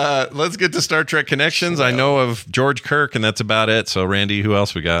 Let's get to Star Trek Connections. I know of George Kirk, and that's about it. So, Randy, who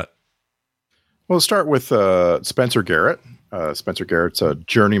else we got? We'll start with Spencer Garrett. Spencer Garrett's a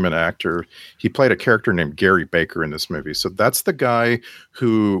journeyman actor. He played a character named Gary Baker in this movie. So that's the guy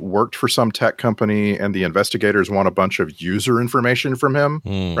who worked for some tech company, and the investigators want a bunch of user information from him,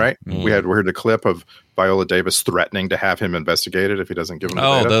 right? We heard a clip of Viola Davis threatening to have him investigated if he doesn't give him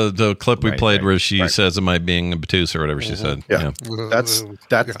the data. The clip we played where she says, "Am I being obtuse?" or whatever she said. Yeah.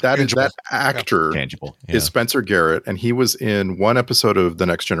 That actor is Spencer Garrett, and he was in one episode of The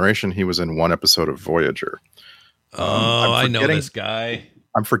Next Generation. He was in one episode of Voyager. I know this guy.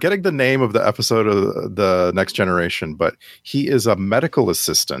 I'm forgetting the name of the episode of the Next Generation, but he is a medical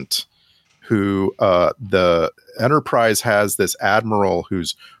assistant who the Enterprise has this admiral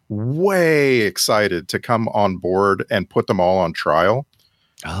who's way excited to come on board and put them all on trial.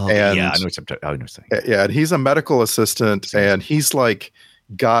 Oh, and, yeah, I know something. Yeah, and he's a medical assistant, and he's like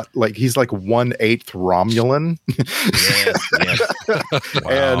he's like 1/8 Romulan.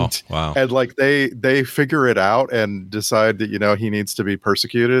 Yes. And like they figure it out and decide that he needs to be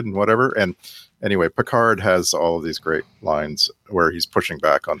persecuted and whatever. And anyway, Picard has all of these great lines where he's pushing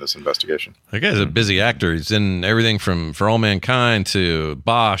back on this investigation. That guy's a busy actor. He's in everything from For All Mankind to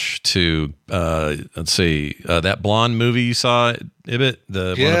Bosch to let's see, that blonde movie you saw, Ibit,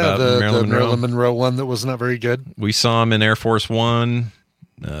 the one about the Marilyn Monroe one that was not very good. We saw him in Air Force One.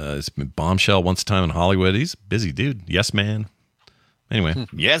 It's been Bombshell, Once a Time in Hollywood. He's a busy dude. Yes, man. Anyway,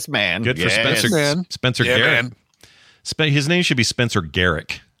 yes, man. Good for Yes. Spencer. Man. Spencer Yeah, Garrett. His name should be Spencer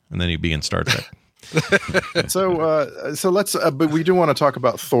Garrick, and then he'd be in Star Trek. So let's. But we do want to talk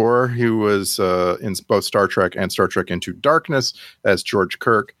about Thor, who was in both Star Trek and Star Trek Into Darkness as George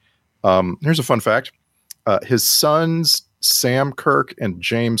Kirk. Here's a fun fact: his sons Sam Kirk and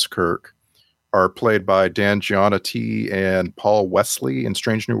James Kirk are played by Dan Giannotti and Paul Wesley in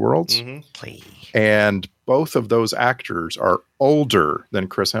Strange New Worlds. And both of those actors are older than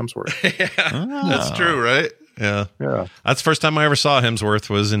Chris Hemsworth. That's true, right? Yeah. That's the first time I ever saw Hemsworth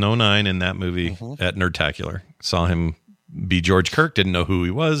was in 2009 in that movie at Nerdtacular. Saw him be George Kirk, didn't know who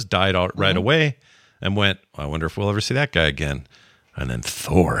he was, died right away, and went, I wonder if we'll ever see that guy again. And then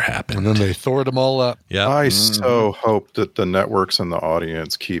Thor happened. And then they Thored them all up. Yeah. I so hope that the networks and the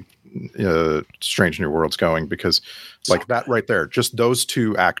audience keep Strange New Worlds going, because like that right there, just those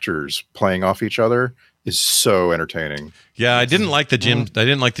two actors playing off each other is so entertaining. Yeah, I didn't like the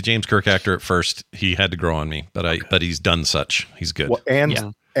James Kirk actor at first. He had to grow on me, but he's done such. He's good. Well,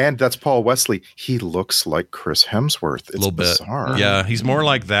 and that's Paul Wesley. He looks like Chris Hemsworth. It's a little bizarre. Yeah, he's more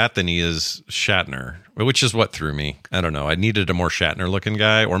like that than he is Shatner, which is what threw me. I don't know. I needed a more Shatner looking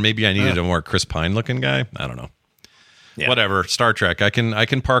guy, or maybe I needed a more Chris Pine looking guy. I don't know. Yeah. Whatever. Star Trek. I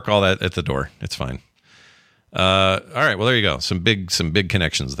can park all that at the door. It's fine. All right. Well, there you go. Some big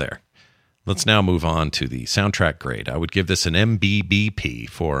connections there. Let's now move on to the soundtrack grade. I would give this an MBBP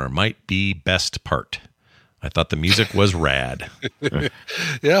for might be best part. I thought the music was rad.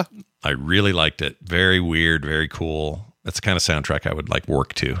 Yeah. I really liked it. Very weird, very cool. That's the kind of soundtrack I would like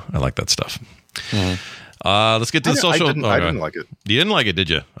work to. I like that stuff. Let's get to the social. I didn't like it. You didn't like it, did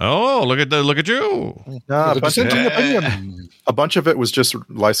you? Oh, look at you. A bunch of it was just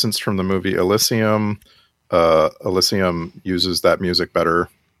licensed from the movie Elysium. Elysium uses that music better,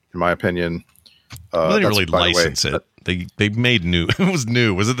 in my opinion. They didn't really license it. They made new. It was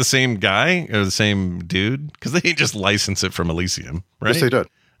new. Was it the same guy or the same dude? Because they didn't just license it from Elysium, right? Yes, they did.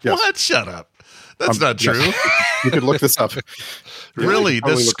 Yes. What? Shut up. That's not true. Yes. You could look this up. Really?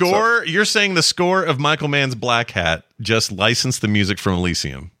 The score? You're saying the score of Michael Mann's Blackhat just licensed the music from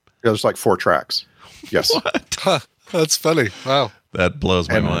Elysium? Yeah, there's like 4 tracks. Yes. What? Huh, that's funny. Wow. That blows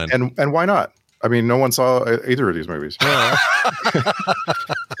my mind. And why not? I mean, no one saw either of these movies.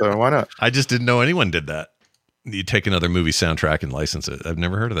 So why not? I just didn't know anyone did that. You take another movie soundtrack and license it. I've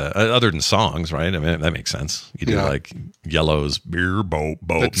never heard of that. Other than songs, right? I mean, that makes sense. You do like Yellow's beer boat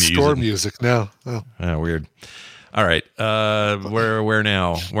music. Score music now. Oh, weird. All right. Where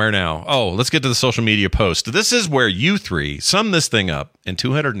now? Oh, let's get to the social media post. This is where you three sum this thing up in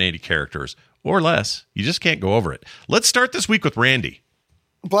 280 characters or less. You just can't go over it. Let's start this week with Randy.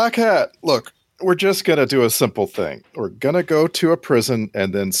 Blackhat, look, we're just going to do a simple thing. We're going to go to a prison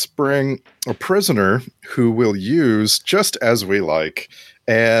and then spring a prisoner who we'll use just as we like.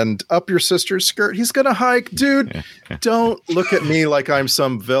 And up your sister's skirt, he's going to hike. Dude, don't look at me like I'm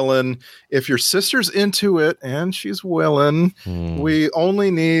some villain. If your sister's into it and she's willing, we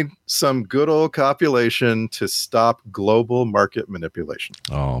only need some good old copulation to stop global market manipulation.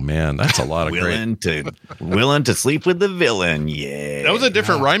 Oh, man, that's a lot of willing to sleep with the villain. Yeah. That was a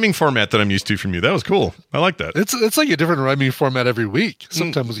different rhyming format that I'm used to from you. That was cool. I like that. It's like a different rhyming format every week.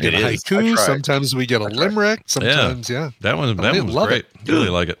 Sometimes we get a haiku. Sometimes we get a limerick. Sometimes, That one was great. Really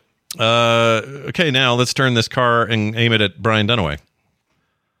like it. Okay, now let's turn this car and aim it at Brian Dunaway.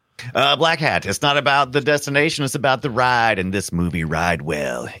 Blackhat. It's not about the destination. It's about the ride. And this movie, Ride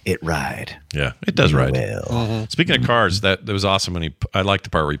Well. It ride. Yeah, it does ride. Well. Speaking of cars, that was awesome when I liked the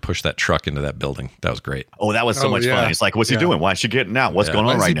part where he pushed that truck into that building. That was great. Oh, that was so much fun. It's like, what's he doing? Why is she getting out? What's going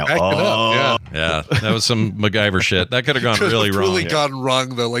on right now? Yeah, that was some MacGyver shit. That could have gone really wrong. Really gone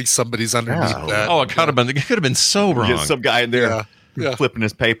wrong though. Like somebody's underneath that. Oh, it could have been so wrong. Get some guy in there. flipping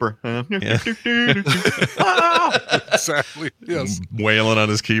his paper. Exactly. Yes. Wailing on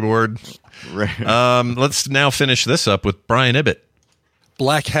his keyboard. Right. Let's now finish this up with Brian Ibbett.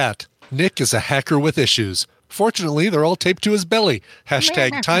 Blackhat. Nick is a hacker with issues. Fortunately, they're all taped to his belly.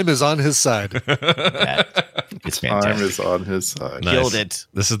 Hashtag time is on his side. It's Time fantastic. is on his side. Nice. Killed it.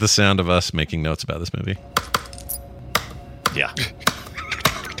 This is the sound of us making notes about this movie. Yeah.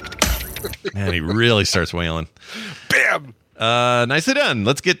 Man, he really starts wailing. Bam! Nicely done.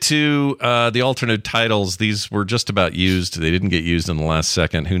 Let's get to the alternate titles. These were just about used. They didn't get used in the last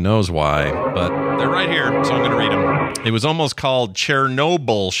second. Who knows why? But they're right here, so I'm going to read them. It was almost called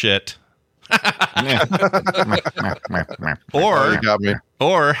Chernobyl shit. Oh, you got me.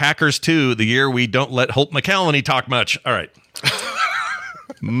 Or Hackers 2, the year we don't let Holt McCallany talk much. All right.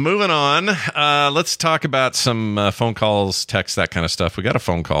 Moving on. Let's talk about some phone calls, text, that kind of stuff. We got a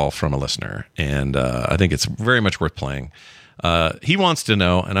phone call from a listener, and I think it's very much worth playing. He wants to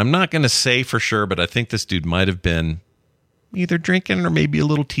know, and I'm not going to say for sure, but I think this dude might have been either drinking or maybe a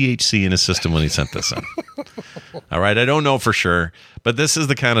little THC in his system when he sent this in. All right, I don't know for sure, but this is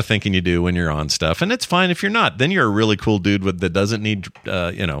the kind of thinking you do when you're on stuff, and it's fine if you're not. Then you're a really cool dude that doesn't need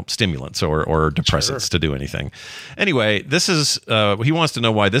stimulants or depressants to do anything. Anyway, this is he wants to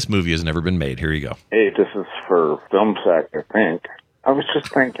know why this movie has never been made. Here you go. Hey, this is for Film Sack, I think. I was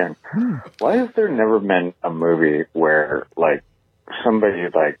just thinking, why has there never been a movie where, like, somebody,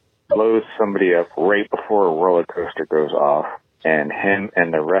 like, blows somebody up right before a roller coaster goes off, and him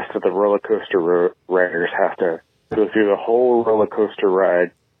and the rest of the roller coaster riders have to go through the whole roller coaster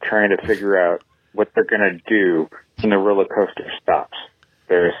ride trying to figure out what they're going to do when the roller coaster stops.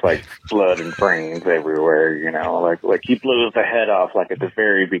 There's, like, blood and brains everywhere, like he blows the head off, like, at the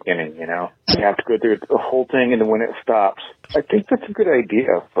very beginning, You have to go through the whole thing, and then when it stops, I think that's a good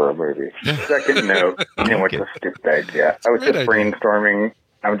idea for a movie. Second note, it's a stupid idea. I was just brainstorming.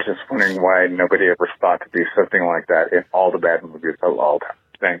 I'm just wondering why nobody ever thought to do something like that in all the bad movies of all time.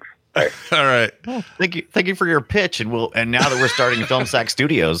 Thanks. Bye. All right. Well, thank you for your pitch, and now that we're starting Film Sack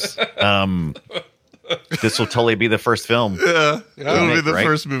Studios, this will totally be the first film. Yeah, it'll be the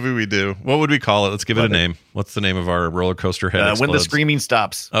first movie we do. What would we call it? Let's give it a name. What's the name of our roller coaster head? When the screaming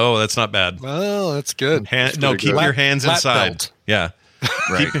stops. Oh, that's not bad. Oh, that's good. Keep your hands inside. Belt. Yeah.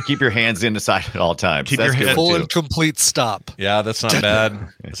 Right. keep your hands inside at all times. Keep your head full and complete stop. Yeah, that's not bad.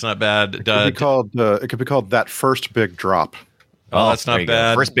 It's not bad. It could be called That First Big Drop. Oh, that's not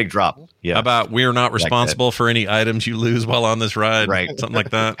bad. First big drop. Yeah. How about we're not responsible for any items you lose while on this ride? Right. Something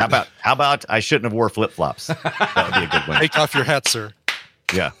like that. How about I shouldn't have wore flip flops? That would be a good one. Take off your hat, sir.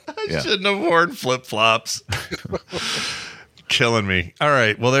 Yeah. I shouldn't have worn flip flops. Killing me. All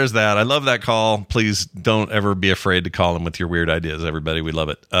right. Well, there's that. I love that call. Please don't ever be afraid to call him with your weird ideas, everybody. We love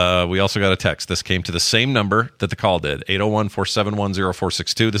it. We also got a text. This came to the same number that the call did,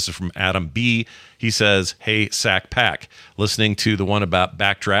 801-471-0462. This is from Adam B. He says, hey, Sack Pack, listening to the one about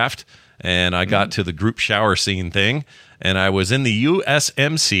Backdraft, and I got to the group shower scene thing, and I was in the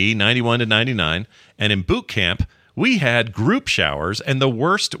USMC 91 to 99, and in boot camp, we had group showers, and the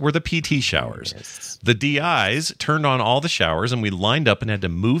worst were the PT showers. Yes. The DIs turned on all the showers, and we lined up and had to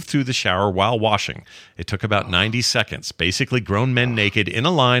move through the shower while washing. It took about 90 seconds. Basically, grown men naked in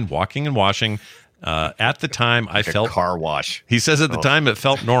a line, walking and washing. At the time, I felt car wash. He says at the time it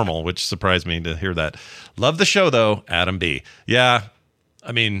felt normal, which surprised me to hear that. Love the show, though, Adam B. Yeah.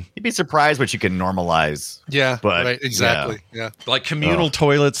 I mean, you'd be surprised what you can normalize. Yeah, but right, exactly. Yeah. Like communal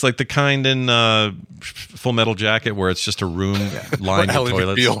toilets, like the kind in Full Metal Jacket, where it's just a room lined with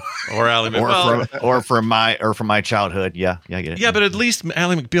toilets. McBeal. Or Ally McBeal, or from my childhood. Yeah, I get it. Yeah, but at least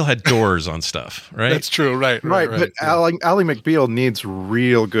Ally McBeal had doors on stuff, right? That's true. Right. But Ally McBeal needs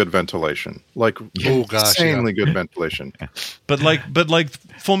real good ventilation, like insanely good ventilation. But like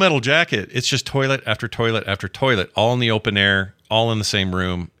Full Metal Jacket, it's just toilet after toilet after toilet, all in the open air. All in the same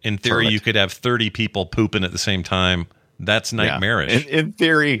room. In theory, you could have 30 people pooping at the same time. That's nightmarish. Yeah. In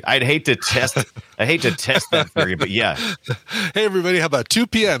theory, I'd hate to test. I hate to test that theory, but yeah. Hey, everybody, how about 2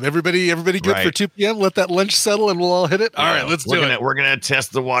 p.m.? Everybody good for 2 p.m.? Let that lunch settle, and we'll all hit it. All right, let's do it. We're gonna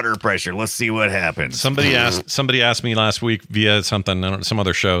test the water pressure. Let's see what happens. Somebody asked me last week via some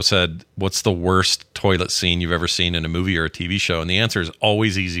other show. Said, "What's the worst toilet scene you've ever seen in a movie or a TV show?" And the answer is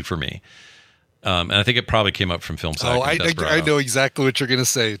always easy for me. And I think it probably came up from Film Sack. Oh, I know exactly what you're going to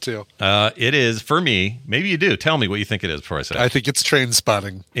say, too. It is, for me, maybe you do. Tell me what you think it is before I say it. I think it's Train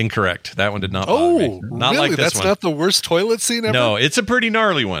Spotting. Incorrect. That one did not bother me. Not really? like this That's one. not the worst toilet scene ever? No, it's a pretty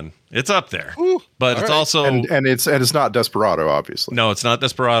gnarly one. It's up there. Ooh, but it's also... And it's not Desperado, obviously. No, it's not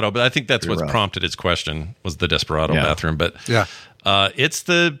Desperado, but I think that's what prompted its question, was the Desperado bathroom. But yeah, it's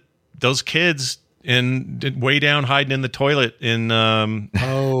those kids way down, hiding in the toilet in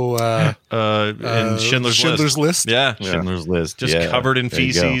Schindler's List. Yeah, Schindler's List. Just covered in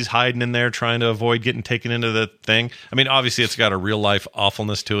feces, hiding in there, trying to avoid getting taken into the thing. I mean, obviously, it's got a real life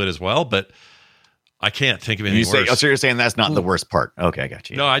awfulness to it as well, but I can't think of anything worse. So you're saying that's not the worst part? Okay, I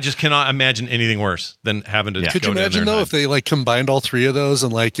got you. No, I just cannot imagine anything worse than having to. Could you imagine though if they like combined all three of those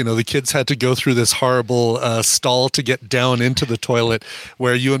and like the kids had to go through this horrible stall to get down into the toilet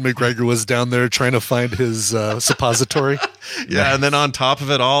where Ewan McGregor was down there trying to find his suppository. Yeah, and then on top of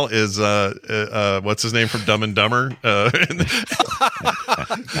it all is what's his name from Dumb and Dumber?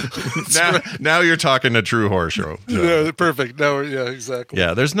 Now you're talking a true horror show. Yeah, perfect. Now, yeah, exactly.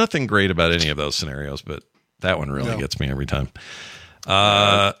 Yeah, there's nothing great about any of those scenarios, but that one really gets me every time.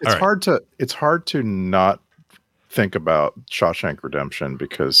 It's hard to not think about Shawshank Redemption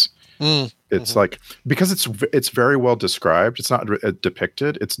because it's it's very well described. It's not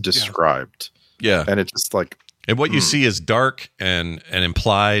depicted; it's described. Yeah, and it's just like. And what you see is dark and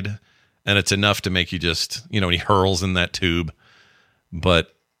implied, and it's enough to make you just, when he hurls in that tube.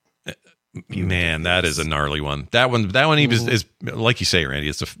 But man, that is a gnarly one. That one even is like you say, Randy.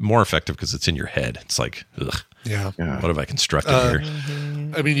 It's more effective because it's in your head. It's like, ugh. Yeah. What have I constructed here?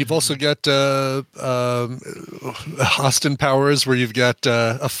 I mean, you've also got Austin Powers, where you've got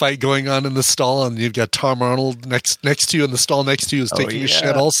a fight going on in the stall, and you've got Tom Arnold next to you in the stall next to you is taking a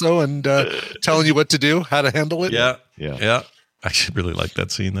shit also, and telling you what to do, how to handle it. Yeah. I actually really like that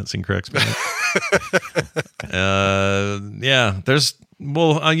scene. That scene cracks me up.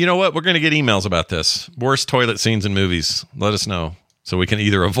 You know what? We're going to get emails about this. Worst toilet scenes in movies. Let us know. So we can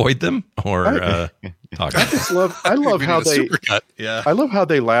either avoid them or talk about them. I love how they supercut. Yeah. I love how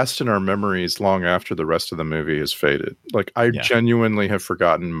they last in our memories long after the rest of the movie has faded. Like I genuinely have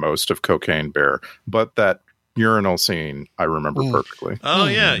forgotten most of Cocaine Bear, but that urinal scene I remember perfectly. Oh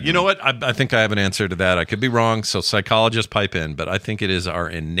yeah. You know what? I think I have an answer to that. I could be wrong, so psychologists pipe in, but I think it is our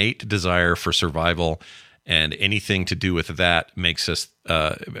innate desire for survival, and anything to do with that makes us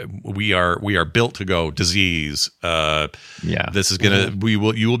we are built to go disease. This is gonna you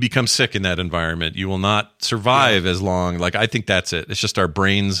will become sick in that environment. You will not survive as long. Like I think that's it. It's just our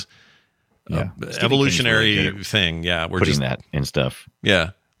brains evolutionary thing. Yeah, we're putting just that in stuff.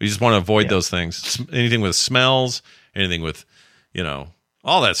 Yeah, we just want to avoid those things. Anything with smells, anything with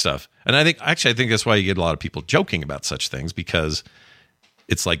all that stuff. And I think that's why you get a lot of people joking about such things, because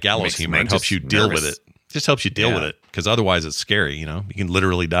it's like gallows humor. It helps you deal with it. Just helps you deal with it, because otherwise it's scary. You can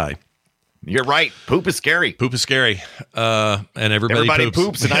literally die. You're right. Poop is scary. Poop is scary. And everybody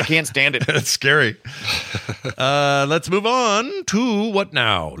poops, and I can't stand it. It's scary. Let's move on to what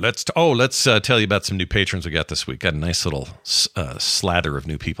now? Let's tell you about some new patrons we got this week. Got a nice little slather of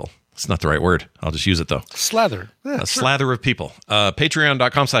new people. It's not the right word. I'll just use it though. Slather. Yeah, slather of people.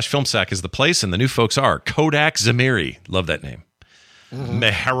 Patreon.com/filmsack is the place, and the new folks are Kodak Zamiri. Love that name.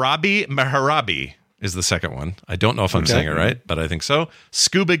 Meharabi is the second one. I don't know if I'm saying it right, but I think so.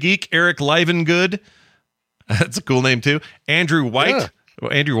 Scuba Geek, Eric Livengood. That's a cool name too. Andrew White. Yeah.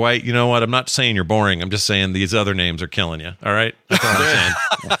 Well, Andrew White, you know what? I'm not saying you're boring. I'm just saying these other names are killing you. All right? That's all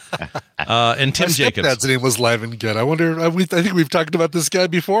I'm saying. And Tim Jacobs. Dad's name was Livengood. I wonder, I think we've talked about this guy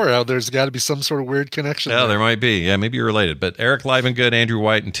before, how there's got to be some sort of weird connection. Yeah, there might be. Yeah, maybe you're related. But Eric Livengood, Andrew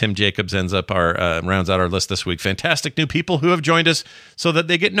White, and Tim Jacobs rounds out our list this week. Fantastic new people who have joined us so that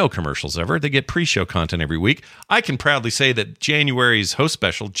they get no commercials ever. They get pre-show content every week. I can proudly say that January's host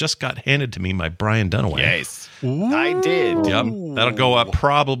special just got handed to me by Brian Dunaway. Yes. Ooh. I did. Yep. That'll go up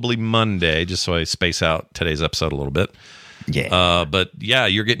probably Monday, just so I space out today's episode a little bit. Yeah. But yeah,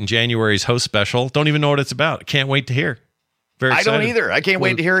 you're getting January's host special. Don't even know what it's about. Can't wait to hear. Very excited. I don't either. I can't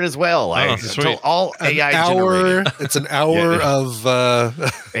wait to hear it as well. All AI generated. It's an hour of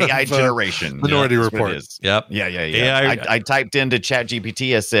AI generation. Minority Report. Yep. Yeah. I typed into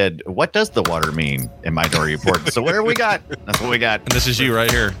ChatGPT. I said, "What does the water mean in Minority Report?" So whatever we got, that's what we got. And this is you right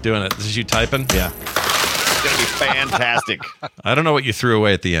here doing it. This is you typing. Yeah. It's gonna be fantastic. I don't know what you threw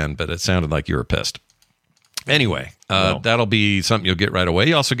away at the end, but it sounded like you were pissed. Anyway, that'll be something you'll get right away.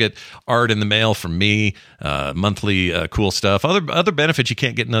 You also get art in the mail from me, monthly cool stuff, other benefits you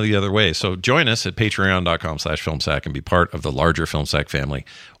can't get in any other way. So join us at patreon.com/filmsack and be part of the larger FilmSack family.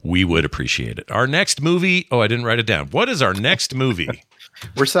 We would appreciate it. Our next movie. Oh, I didn't write it down. What is our next movie?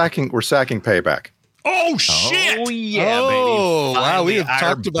 We're sacking Payback. Oh, shit. Oh, yeah, oh, baby. Wow, we have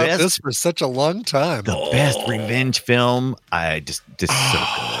talked about this for such a long time. The best revenge film. So good.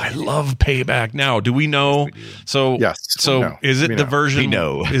 I love Payback. Now, do we know? So, yes. So, is it the version? We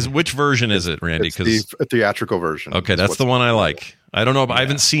know. Which version is it, Randy? Because the theatrical version. Okay, that's the one I like. I don't know, but I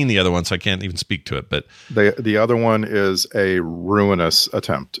haven't seen the other one, so I can't even speak to it. But the other one is a ruinous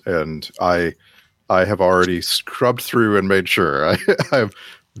attempt, and I I have already scrubbed through and made sure. I've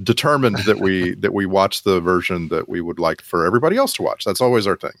determined that we watch the version that we would like for everybody else to watch. That's always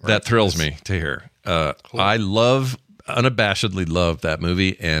our thing. Right? That thrills me to hear. Cool. I unabashedly love that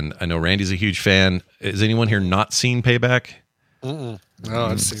movie, and I know Randy's a huge fan. Has anyone here not seen Payback? No,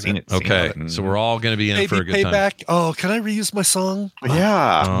 I've seen it. Okay, so we're all going to be in it for a good Payback. time. Oh, can I reuse my song?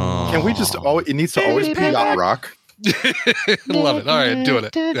 Yeah. Oh. Can we just? It needs to always be yacht rock. Love it. All right, doing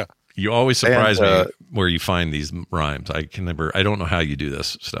it. Yeah. You always surprise me where you find these rhymes. I don't know how you do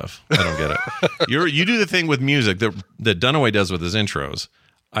this stuff. I don't get it. You do the thing with music that Dunaway does with his intros.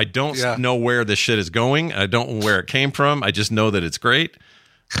 I don't know where this shit is going. I don't know where it came from. I just know that it's great.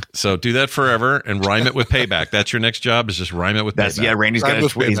 So do that forever and rhyme it with Payback. That's your next job, is just rhyme it with Payback. Yeah, Randy's got a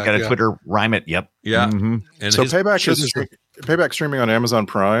Twitter rhyme it. Yep. Yeah. Mm-hmm. And so Payback streaming on Amazon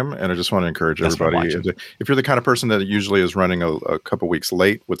Prime, and I just want to encourage everybody, if you're the kind of person that usually is running a couple weeks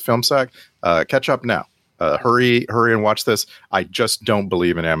late with FilmSack, catch up now. Hurry and watch this. I just don't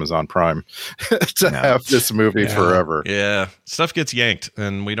believe in Amazon Prime to have this movie forever. Yeah, stuff gets yanked,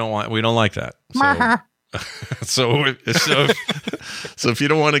 and we don't like that. So, so if you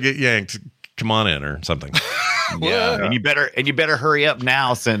don't want to get yanked, come on in or something. Yeah, and you better hurry up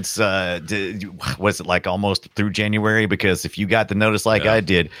now, since was it like almost through January? Because if you got the notice like I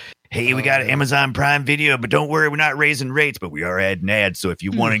did, hey, we got Amazon Prime Video, but don't worry, we're not raising rates, but we are adding ads. So if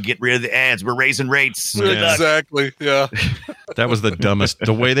you want to get rid of the ads, we're raising rates. Exactly. Yeah. That was the dumbest.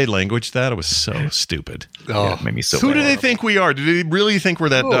 The way they languaged that, it was so stupid. Oh, it made me so. Who do they think we are? Do they really think we're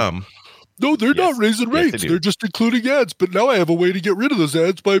that dumb? No, they're not raising rates. They're just including ads. But now I have a way to get rid of those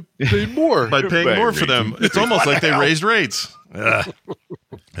ads by paying more. By paying more for them. It's almost like they raised rates.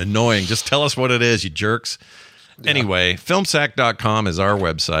 Annoying. Just tell us what it is, you jerks. Anyway, filmsack.com is our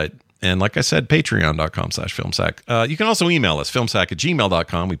website. And like I said, patreon.com/filmsack. You can also email us,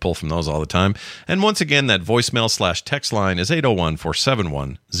 filmsack@gmail.com. We pull from those all the time. And once again, that voicemail/text line is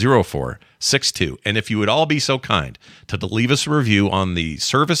 801-471-0462. And if you would all be so kind to leave us a review on the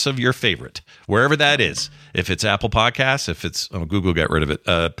service of your favorite, wherever that is, if it's Apple Podcasts, if it's Google, get rid of it.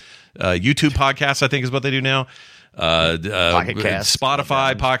 YouTube Podcasts, I think is what they do now.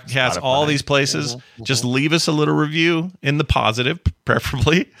 Spotify, Pocket Cast, all these places. Just leave us a little review in the positive,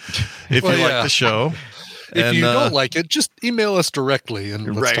 preferably, if you like the show. If you don't like it, just email us directly.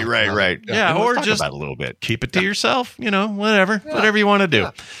 And right. Yeah, or just about a little bit. Keep it to yourself. Whatever you want to do.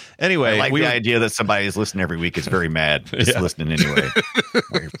 Anyway, I like the idea that somebody is listening every week is very mad. Just listening anyway.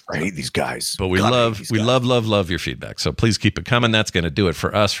 I hate these guys. But we love your feedback. So please keep it coming. That's going to do it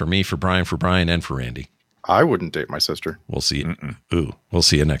for us, for me, for Brian, and for Randy. I wouldn't date my sister. We'll see you. We'll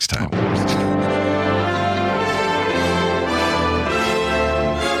see you next time.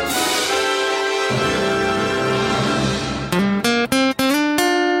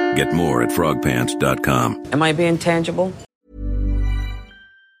 Get more at frogpants.com. Am I being tangible?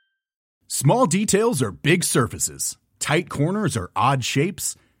 Small details are big surfaces. Tight corners are odd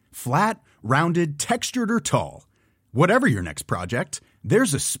shapes. Flat, rounded, textured, or tall. Whatever your next project,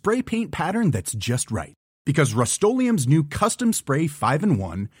 there's a spray paint pattern that's just right. Because Rust-Oleum's new Custom Spray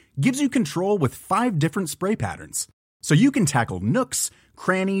 5-in-1 gives you control with 5 different spray patterns. So you can tackle nooks,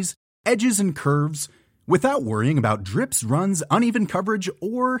 crannies, edges, and curves without worrying about drips, runs, uneven coverage,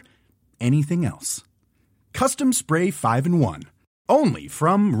 or anything else. Custom Spray 5-in-1. Only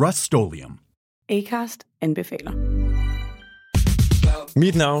from Rust-Oleum. Acast anbefaler.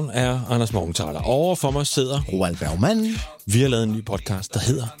 Mit navn er Anders Morgenthaler. Over for mig sidder Roald Bergmann. Vi har lavet en ny podcast, der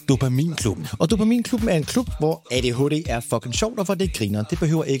hedder Dopaminklubben. Og Dopaminklubben er en klub, hvor ADHD er fucking sjovt, og hvor det griner. Det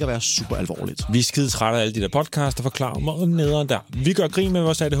behøver ikke at være super alvorligt. Vi er skide trætte af alle de der podcasts, der forklarer mig nederen der. Vi gør grin med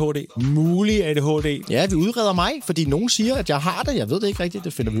vores ADHD. Mulig ADHD. Ja, vi udreder mig, fordi nogen siger, at jeg har det. Jeg ved det ikke rigtigt,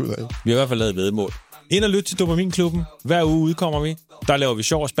 det finder vi ud af. Vi har i hvert fald lavet vedmål. Ind og lyt til Dopaminklubben. Hver uge udkommer vi. Der laver vi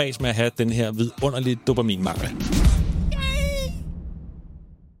sjov og spas med at have den her vidunderlige dopaminmangel.